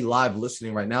IG live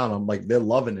listening right now and I'm like, they're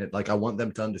loving it. Like I want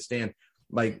them to understand,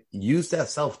 like use that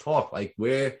self-talk. Like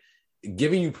we're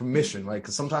giving you permission, right?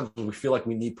 Because sometimes we feel like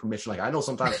we need permission. Like I know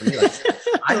sometimes for me, like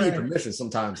I need permission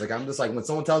sometimes. Like I'm just like, when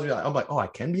someone tells me, like, I'm like, oh, I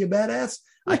can be a badass.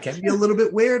 I can be a little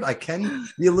bit weird. I can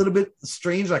be a little bit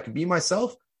strange. I can be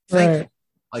myself. Thank you.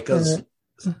 Like, because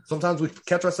sometimes we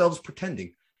catch ourselves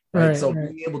pretending. Right. So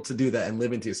being able to do that and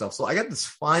live into yourself. So I got this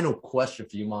final question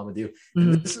for you, Mamadou.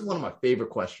 And this is one of my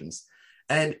favorite questions.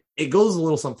 And it goes a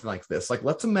little something like this. Like,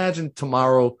 let's imagine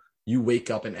tomorrow you wake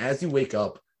up, and as you wake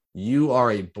up, you are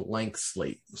a blank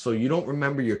slate. So you don't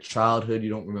remember your childhood. You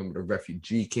don't remember the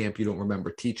refugee camp. You don't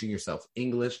remember teaching yourself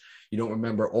English. You don't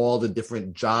remember all the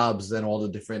different jobs and all the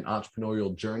different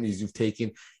entrepreneurial journeys you've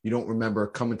taken. You don't remember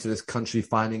coming to this country,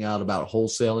 finding out about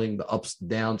wholesaling, the ups and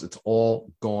downs. It's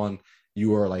all gone.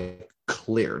 You are like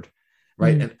cleared,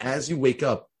 right? And as you wake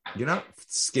up, you're not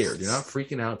scared. You're not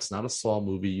freaking out. It's not a Saw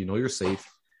movie. You know you're safe,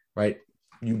 right?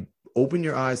 You open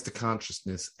your eyes to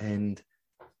consciousness and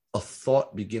a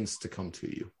thought begins to come to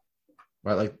you,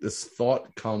 right? Like this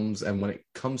thought comes, and when it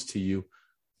comes to you,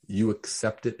 you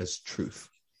accept it as truth.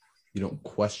 You don't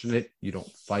question it. You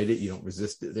don't fight it. You don't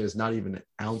resist it. There's not even an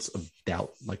ounce of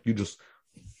doubt. Like you just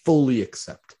fully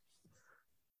accept.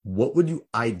 What would you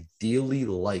ideally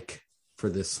like for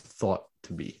this thought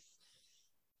to be?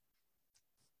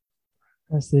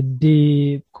 That's a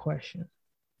deep question.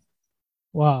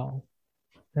 Wow.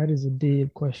 That is a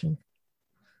deep question.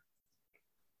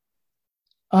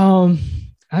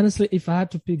 Honestly, if I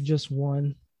had to pick just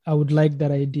one, I would like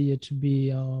that idea to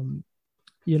be,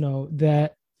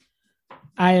 that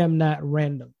I am not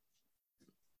random.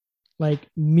 Like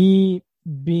me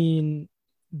being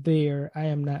there, I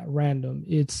am not random.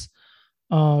 It's,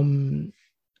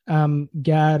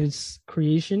 God's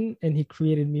creation, and he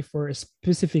created me for a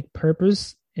specific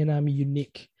purpose, and I'm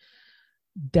unique.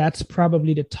 That's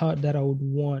probably the thought that I would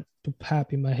want to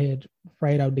pop in my head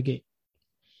right out the gate.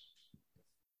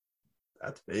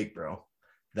 That's big, bro.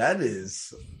 That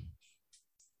is,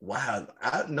 wow.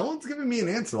 No one's given me an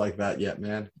answer like that yet,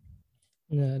 man.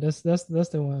 Yeah, that's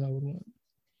the one I would want.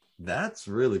 That's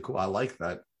really cool. I like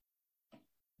that.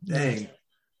 Dang.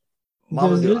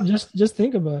 Just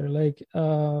think about it. Like,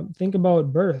 think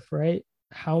about birth, right?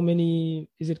 How many,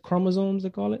 is it chromosomes they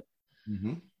call it?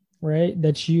 Mm-hmm. Right?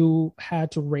 That you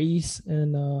had to raise,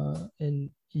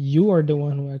 and you are the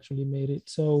one who actually made it.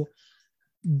 So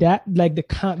that, like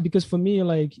because for me,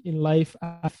 like in life,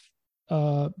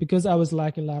 because I was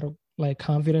lacking a lot of like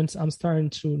confidence, I'm starting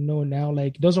to know now,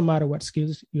 like it doesn't matter what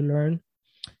skills you learn.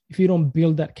 If you don't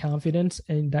build that confidence,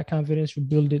 and that confidence, you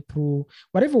build it through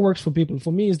whatever works for people.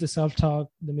 For me, is the self-talk,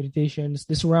 the meditations,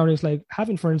 the surroundings, like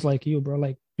having friends like you, bro,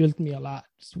 like built me a lot.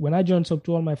 So when I joined SUB2,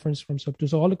 all my friends from SUB2,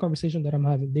 so all the conversation that I'm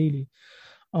having daily.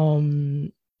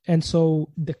 And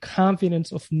so the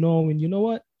confidence of knowing, you know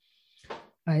what?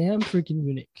 I am freaking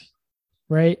unique,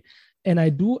 right? And I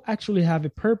do actually have a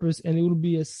purpose, and it would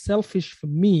be a selfish for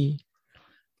me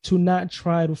to not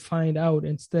try to find out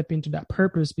and step into that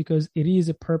purpose, because it is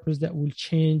a purpose that will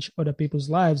change other people's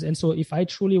lives. And so if I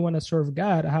truly want to serve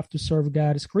God, I have to serve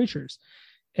God's creatures.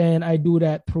 And I do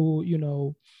that through,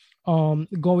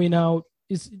 going out.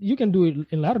 You can do it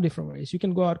in a lot of different ways. You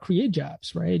can go out, create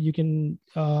jobs, right? You can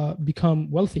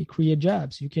become wealthy, create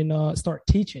jobs. You can start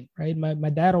teaching, right? My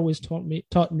dad always taught me,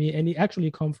 and he actually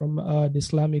come from the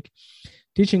Islamic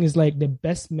teaching, is like the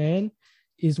best man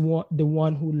is the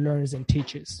one who learns and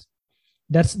teaches.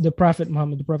 That's the Prophet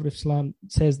Muhammad, the Prophet of Islam,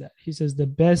 says that. He says the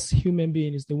best human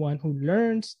being is the one who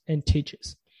learns and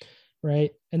teaches,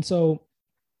 right? And so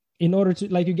in order to,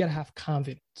 like, you got to have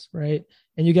confidence, right?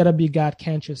 And you got to be God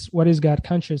conscious. What is God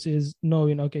conscious? Is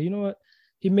knowing, okay, you know what?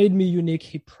 He made me unique.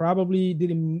 He probably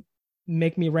didn't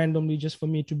make me randomly just for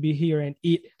me to be here and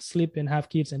eat, sleep, and have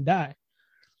kids and die.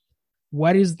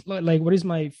 What is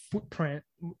my footprint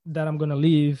that I'm going to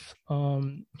leave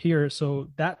here? So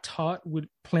that thought would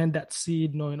plant that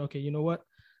seed, knowing, okay, you know what?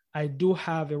 I do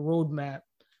have a roadmap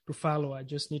to follow. I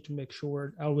just need to make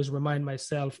sure I always remind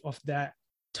myself of that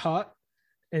thought,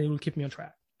 and it will keep me on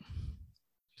track.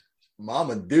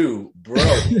 Mama do, bro.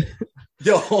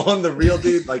 Yo, on the real,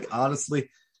 dude, like, honestly,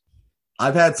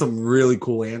 I've had some really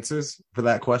cool answers for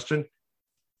that question.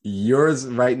 Yours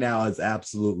right now is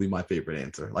absolutely my favorite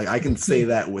answer. Like, I can say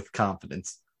that with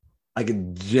confidence. I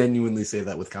can genuinely say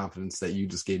that with confidence, that you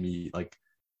just gave me, like,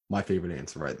 my favorite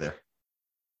answer right there.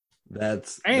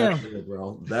 That's real,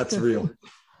 bro. That's real.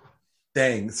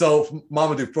 Dang. So,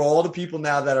 Mamadou, for all the people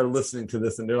now that are listening to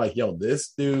this and they're like, yo,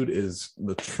 this dude is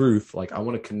the truth. Like, I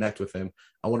want to connect with him.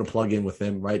 I want to plug in with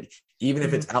him, right? Even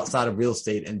if it's outside of real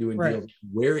estate and doing deals,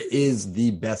 where is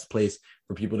the best place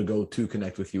for people to go to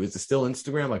connect with you? Is it still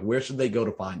Instagram? Like, where should they go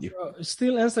to find you?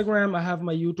 Still Instagram. I have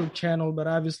my YouTube channel, but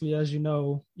obviously, as you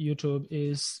know, YouTube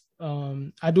is,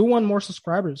 I do want more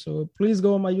subscribers. So please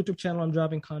go on my YouTube channel. I'm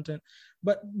dropping content.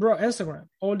 But bro, Instagram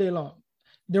all day long.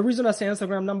 The reason I say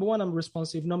Instagram, number one, I'm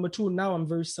responsive. Number two, now I'm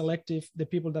very selective. The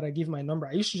people that I give my number,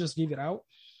 I used to just give it out.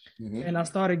 Mm-hmm. And I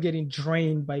started getting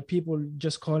drained by people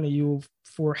just calling you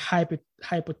for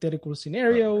hypothetical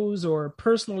scenarios or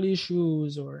personal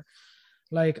issues, or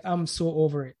like, I'm so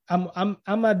over it.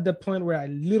 I'm at the point where I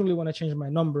literally want to change my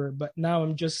number, but now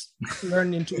I'm just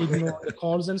learning to ignore the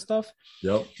calls and stuff.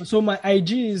 Yep. So my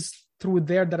IG is through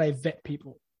there that I vet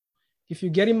people. If you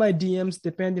get in my DMs,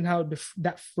 depending how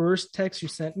that first text you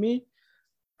sent me,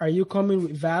 are you coming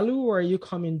with value or are you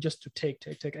coming just to take?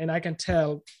 And I can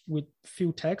tell with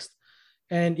few texts.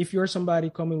 And if you're somebody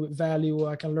coming with value,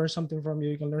 I can learn something from you,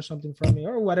 you can learn something from me,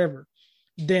 or whatever,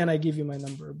 then I give you my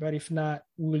number. But if not,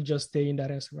 we'll just stay in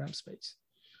that Instagram space.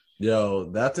 Yo,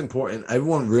 that's important.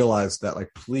 Everyone realize that,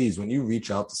 like, please, when you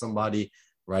reach out to somebody,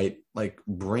 right, like,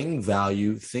 bring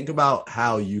value. Think about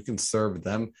how you can serve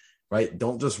them, right?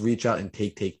 Don't just reach out and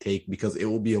take, because it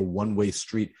will be a one-way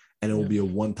street and it will be a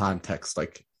one-time text,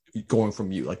 like, going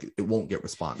from you. Like, it won't get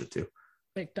responded to.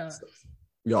 Big time.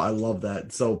 Yo, I love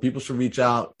that. So people should reach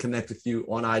out, connect with you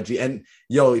on IG. And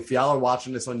yo, if y'all are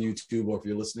watching this on YouTube, or if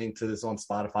you're listening to this on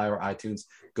Spotify or iTunes,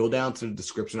 go down to the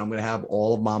description. I'm going to have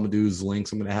all of Mamadou's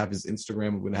links. I'm going to have his Instagram.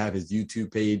 I'm going to have his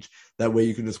YouTube page. That way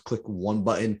you can just click one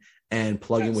button and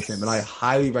plug in with him. And I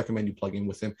highly recommend you plug in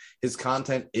with him. His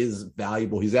content is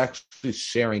valuable. He's actually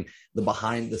sharing the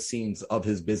behind the scenes of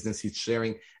his business. He's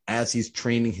sharing as he's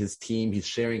training his team. He's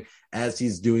sharing as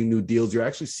he's doing new deals. You're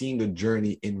actually seeing the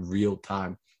journey in real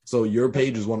time. So your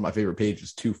page is one of my favorite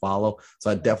pages to follow. So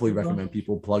I definitely recommend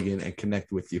people plug in and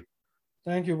connect with you.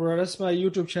 Thank you, bro. That's my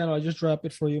YouTube channel. I just dropped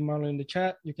it for you, Marlon, in the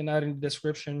chat. You can add in the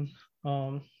description.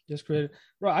 Just create it.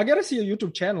 Bro, I got to see a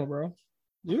YouTube channel, bro.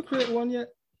 Did you create one yet?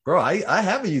 Bro, I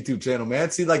have a YouTube channel, man.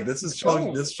 See, like, this is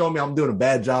showing me I'm doing a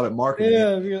bad job at marketing.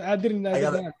 Yeah, I did not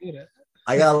do that.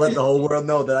 I gotta let the whole world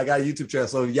know that I got a YouTube channel.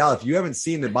 So y'all, if you haven't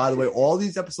seen it, by the way, all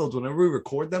these episodes, whenever we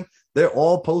record them, they're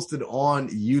all posted on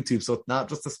YouTube. So it's not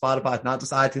just the Spotify, it's not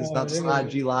just iTunes, not just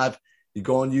IG Live. You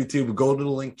go on YouTube, go to the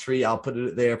link tree. I'll put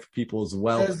it there for people as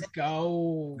well. Let's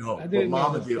go. No, but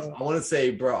Mamadou, I want to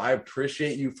say, bro, I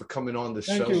appreciate you for coming on the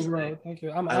show. Thank you, bro. Thank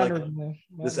you. I'm honored, man.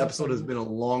 This episode has been a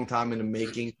long time in the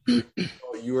making.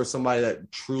 You are somebody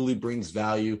that truly brings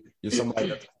value. You're somebody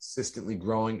that's consistently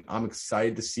growing. I'm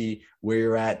excited to see where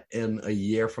you're at in a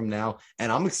year from now.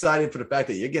 And I'm excited for the fact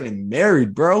that you're getting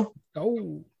married, bro.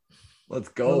 Oh, let's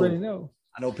go. I already know.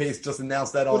 I know Pace just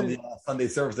announced that on the Sunday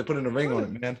service. They put in a ring on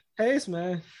it, man. Pace,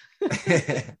 man.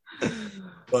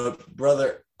 But,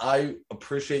 brother, I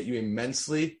appreciate you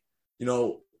immensely. You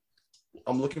know,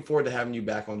 I'm looking forward to having you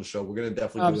back on the show. We're going to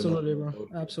definitely do it. Absolutely, bro.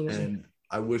 Absolutely. And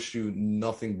I wish you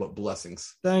nothing but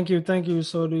blessings. Thank you. Thank you.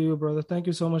 So do you, brother. Thank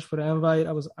you so much for the invite.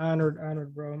 I was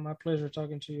honored, bro. My pleasure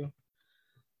talking to you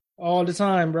all the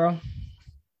time, bro.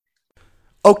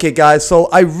 Okay, guys, so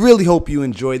I really hope you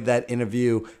enjoyed that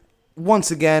interview.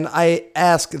 Once again, I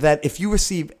ask that if you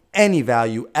receive any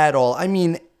value at all, I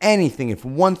mean anything, if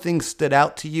one thing stood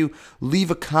out to you,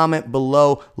 leave a comment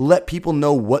below. Let people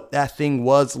know what that thing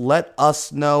was. Let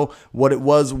us know what it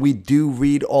was. We do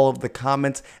read all of the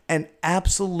comments, and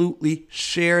absolutely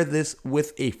share this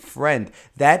with a friend.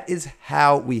 That is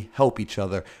how we help each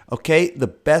other, okay? The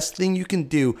best thing you can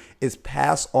do is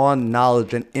pass on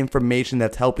knowledge and information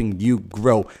that's helping you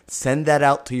grow. Send that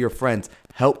out to your friends.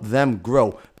 Help them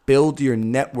grow. Build your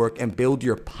network and build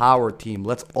your power team.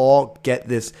 Let's all get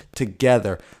this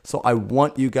together. So I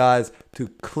want you guys to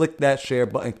click that share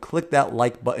button, click that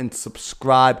like button,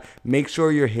 subscribe. Make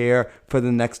sure you're here for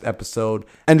the next episode.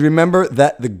 And remember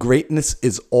that the greatness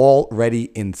is already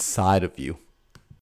inside of you.